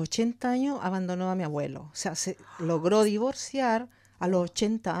abuela a los 80 años abandonó a mi abuelo. O sea, se logró divorciar a los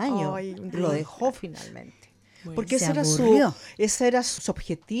 80 años. Ay, un Lo dejó finalmente. Porque se ese aburrió. era su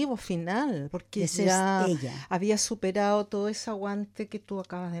objetivo final, porque Ese ya es ella. había superado todo ese aguante que tú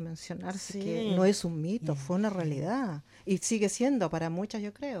acabas de mencionar, así que Sí. no es un mito, fue una realidad. Y sigue siendo para muchas,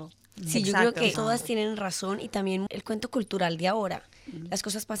 yo creo. Sí, yo Exacto. creo que todas tienen razón y también el cuento cultural de ahora. Las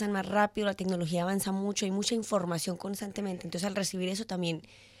cosas pasan más rápido, la tecnología avanza mucho, hay mucha información constantemente. Entonces, al recibir eso también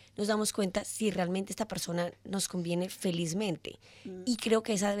nos damos cuenta si realmente esta persona nos conviene felizmente. Y creo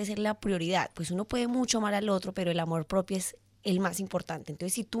que esa debe ser la prioridad. Pues uno puede mucho amar al otro, pero el amor propio es el más importante.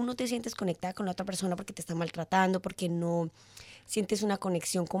 Entonces, si tú no te sientes conectada con la otra persona porque te está maltratando, porque no sientes una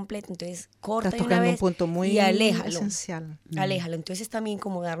conexión completa, entonces corta Estás de una tocando un vez punto muy y aléjalo. esencial. Aléjalo. Entonces también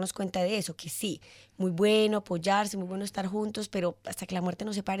como darnos cuenta de eso, que sí, muy bueno apoyarse, muy bueno estar juntos, pero hasta que la muerte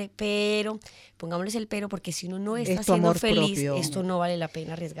nos separe, pero pongámosles el pero, porque si uno no Es está tu siendo amor feliz, propio. esto no vale la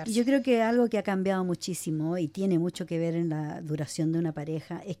pena arriesgarse. Yo creo que algo que ha cambiado muchísimo y tiene mucho que ver en la duración de una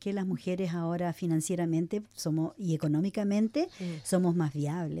pareja es que las mujeres ahora financieramente somos y económicamente somos más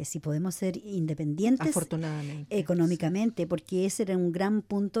viables y podemos ser independientes Afortunadamente. económicamente, porque ese era un gran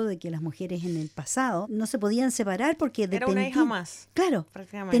punto de que las mujeres en el pasado no se podían separar porque Era una hija más, Claro,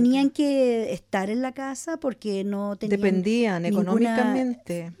 prácticamente. tenían que estar en la casa porque no tenían Dependían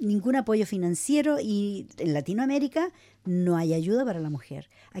económicamente. ningún apoyo financiero y en Latinoamérica no hay ayuda para la mujer.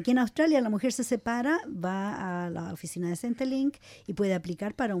 Aquí en Australia la mujer se separa, va a la oficina de Centrelink y puede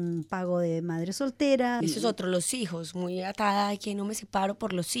aplicar para un pago de madre soltera. Eso es otro, los hijos, muy atada, ay, que no me separo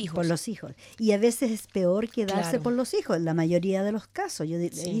por los hijos. Por los hijos. Y a veces es peor quedarse Claro. por los hijos, la mayoría de los casos. Yo he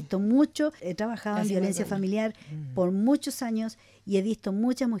visto mucho, he trabajado Casi en violencia me duele. familiar por muchos años y he visto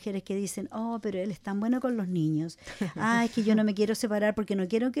muchas mujeres que dicen, oh, pero él es tan bueno con los niños. Ah, es que yo no me quiero separar porque no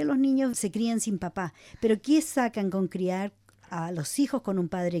quiero que los niños se críen sin papá. Pero ¿qué sacan con criar a los hijos con un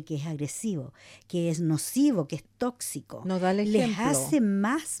padre que es agresivo, que es nocivo, que es tóxico? No da el Les ejemplo. hace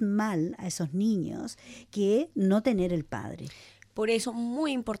más mal a esos niños que no tener el padre. Por eso,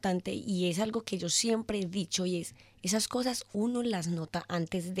 muy importante, y es algo que yo siempre he dicho, y es, esas cosas uno las nota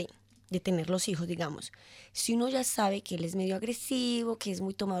antes de tener los hijos, digamos. Si uno ya sabe que él es medio agresivo, que es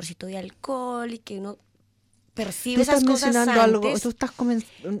muy tomadorcito de alcohol y que uno percibe Tú esas estás cosas mencionando algo, antes, tú estás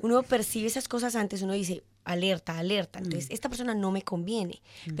uno percibe esas cosas antes, uno dice, alerta, alerta. Entonces, esta persona no me conviene.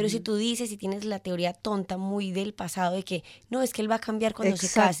 Pero si tú dices y tienes la teoría tonta muy del pasado de que no, es que él va a cambiar cuando se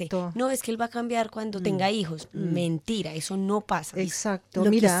case, Exacto. no, es que él va a cambiar cuando tenga hijos. Mentira, eso no pasa. Exacto. Lo que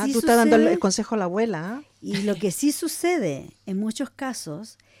Mira, sí tú estás dando sucede- el consejo a la abuela. Y lo que sí sucede en muchos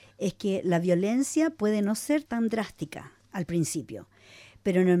casos es que la violencia puede no ser tan drástica al principio,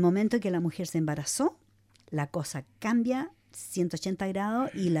 pero en el momento que la mujer se embarazó, la cosa cambia 180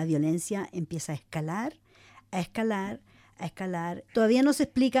 grados y la violencia empieza a escalar, a escalar, a escalar. Todavía no se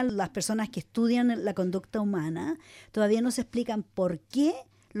explican, las personas que estudian la conducta humana, todavía no se explican por qué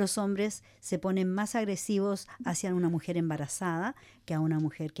los hombres se ponen más agresivos hacia una mujer embarazada que a una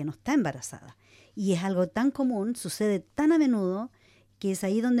mujer que no está embarazada. Y es algo tan común, sucede tan a menudo, que es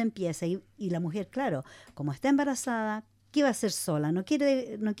ahí donde empieza. Y la mujer, claro, como está embarazada, ¿qué va a hacer sola? No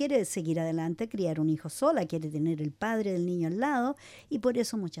quiere seguir adelante, criar un hijo sola, quiere tener el padre del niño al lado y por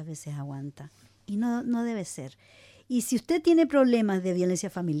eso muchas veces aguanta. Y no debe ser. Y si usted tiene problemas de violencia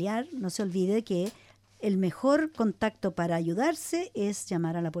familiar, no se olvide que el mejor contacto para ayudarse es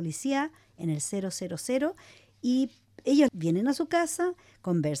llamar a la policía en el 000 y ellos vienen a su casa,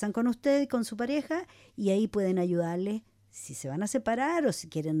 conversan con usted y con su pareja y ahí pueden ayudarle si se van a separar o si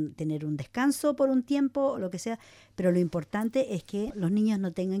quieren tener un descanso por un tiempo o lo que sea. Pero lo importante es que los niños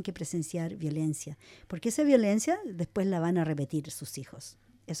no tengan que presenciar violencia, porque esa violencia después la van a repetir sus hijos.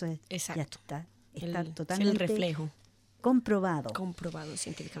 Eso es, Exacto. ya está Es totalmente el reflejo comprobado. comprobado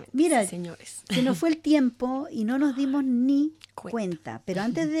científicamente. Mira, señores. se nos fue el tiempo y no nos dimos ni Cuenta. cuenta. Pero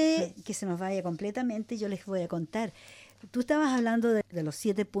antes de que se nos vaya completamente, yo les voy a contar. Tú estabas hablando de los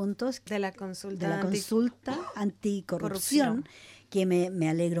 7 puntos De la consulta. de la consulta anticorrupción, que me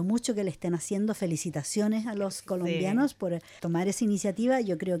alegro mucho que le estén haciendo. Felicitaciones a los colombianos por tomar esa iniciativa.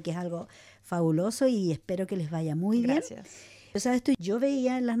 Yo creo que es algo fabuloso y espero que les vaya muy bien. Gracias. ¿Sabes tú? Yo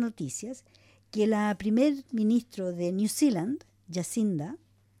veía en las noticias que la primer ministro de New Zealand, Jacinda,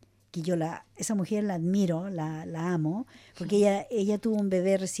 que esa mujer la admiro, la amo, porque ella tuvo un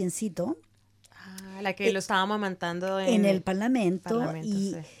bebé reciencito Ah, la que lo estaba amamantando en el Parlamento,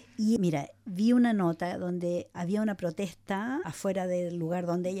 sí. y mira, vi una nota donde había una protesta afuera del lugar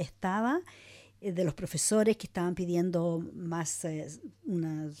donde ella estaba, de los profesores que estaban pidiendo más,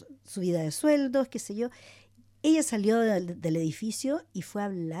 una subida de sueldos, qué sé yo. Ella salió del edificio y fue a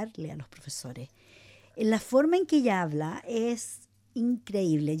hablarle a los profesores. La forma en que ella habla es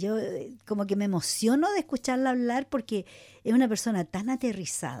increíble. Yo como que me emociono de escucharla hablar porque es una persona tan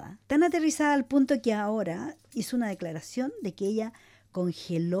aterrizada al punto que ahora hizo una declaración de que ella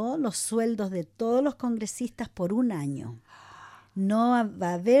congeló los sueldos de todos los congresistas por un año. No va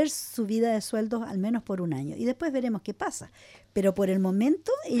a haber subida de sueldos al menos por un año. Y después veremos qué pasa. Pero por el momento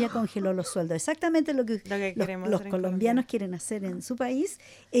ella congeló los sueldos. Exactamente lo que queremos los hacer en colombianos Colombia. quieren hacer en su país.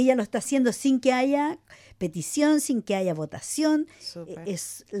 Ella lo está haciendo sin que haya petición, sin que haya votación. Súper.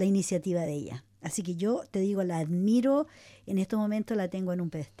 Es la iniciativa de ella. Así que yo te digo, la admiro. En estos momentos la tengo en un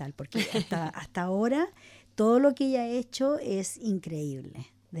pedestal. Porque hasta ahora todo lo que ella ha hecho es increíble.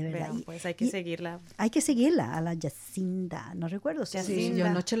 de verdad. Vean, pues hay que seguirla. Hay que seguirla, a la Jacinda, no recuerdo su Jacinda. Sí, yo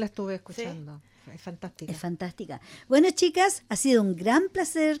anoche la estuve escuchando. Es fantástica. Es fantástica. Bueno, chicas, ha sido un gran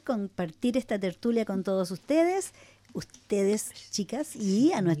placer compartir esta tertulia con todos ustedes, chicas,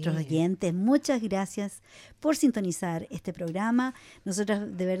 y a nuestros oyentes. Muchas gracias por sintonizar este programa.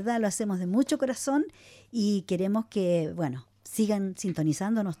 Nosotras de verdad lo hacemos de mucho corazón y queremos que, bueno, sigan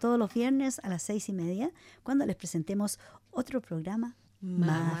sintonizándonos todos los viernes a las 6:30 cuando les presentemos otro programa.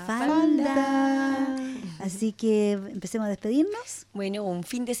 Mafalda. Así que empecemos a despedirnos. Bueno, un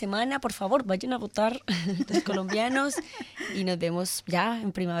fin de semana, por favor, vayan a votar los colombianos y nos vemos ya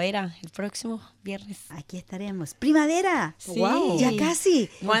en primavera el próximo viernes. Aquí estaremos. ¡Primavera! Sí. ¡Guau! Ya casi.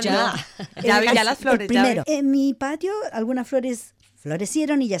 ¿Cuándo? Ya. Ya las flores. El primero. En mi patio algunas flores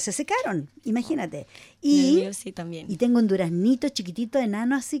florecieron y ya se secaron, imagínate. El Y, mío sí también. y tengo un duraznito chiquitito,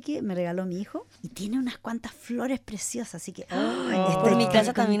 enano, así que me regaló mi hijo. Y tiene unas cuantas flores preciosas, así que Por estoy mi tan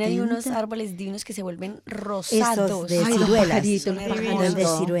casa también hay unos contenta. árboles divinos que se vuelven Esos rosados. de Ay, los ciruelas. pajaritos, los Los pajaritos. de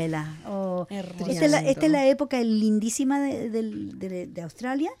ciruela. Oh. Hermoso. Esta es la época lindísima de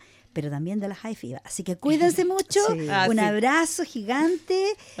Australia, pero también de la high fever. Así que cuídense mucho. Sí. Un Sí. abrazo gigante.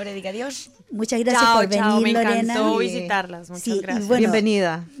 Ahora diga adiós. Muchas gracias Chao, por chao, venir, me Lorena. encantó Sí. visitarlas. Muchas Sí, y gracias. bueno,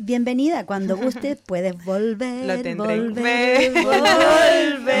 Bienvenida. Bienvenida. Cuando guste, puedes volver. Lo tendré en volver, cuenta.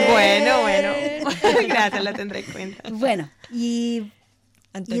 volver. Bueno. Gracias, la tendré en cuenta. Bueno, y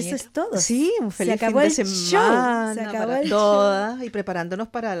Antonieta. eso es todo. Sí, un feliz Se acabó fin de el semana show. Se acabó para el show. todas y preparándonos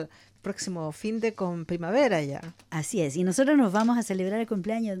para el próximo fin de con primavera ya. Así es. Y nosotros nos vamos a celebrar el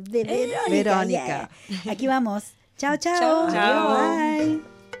cumpleaños de Verónica. Verónica. Yeah. Aquí vamos. Chao, chao. Chao. Bye.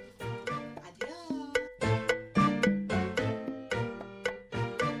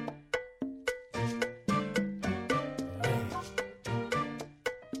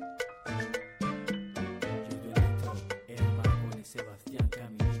 Yo de nuestro hermano Sebastián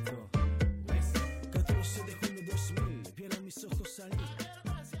Camilo.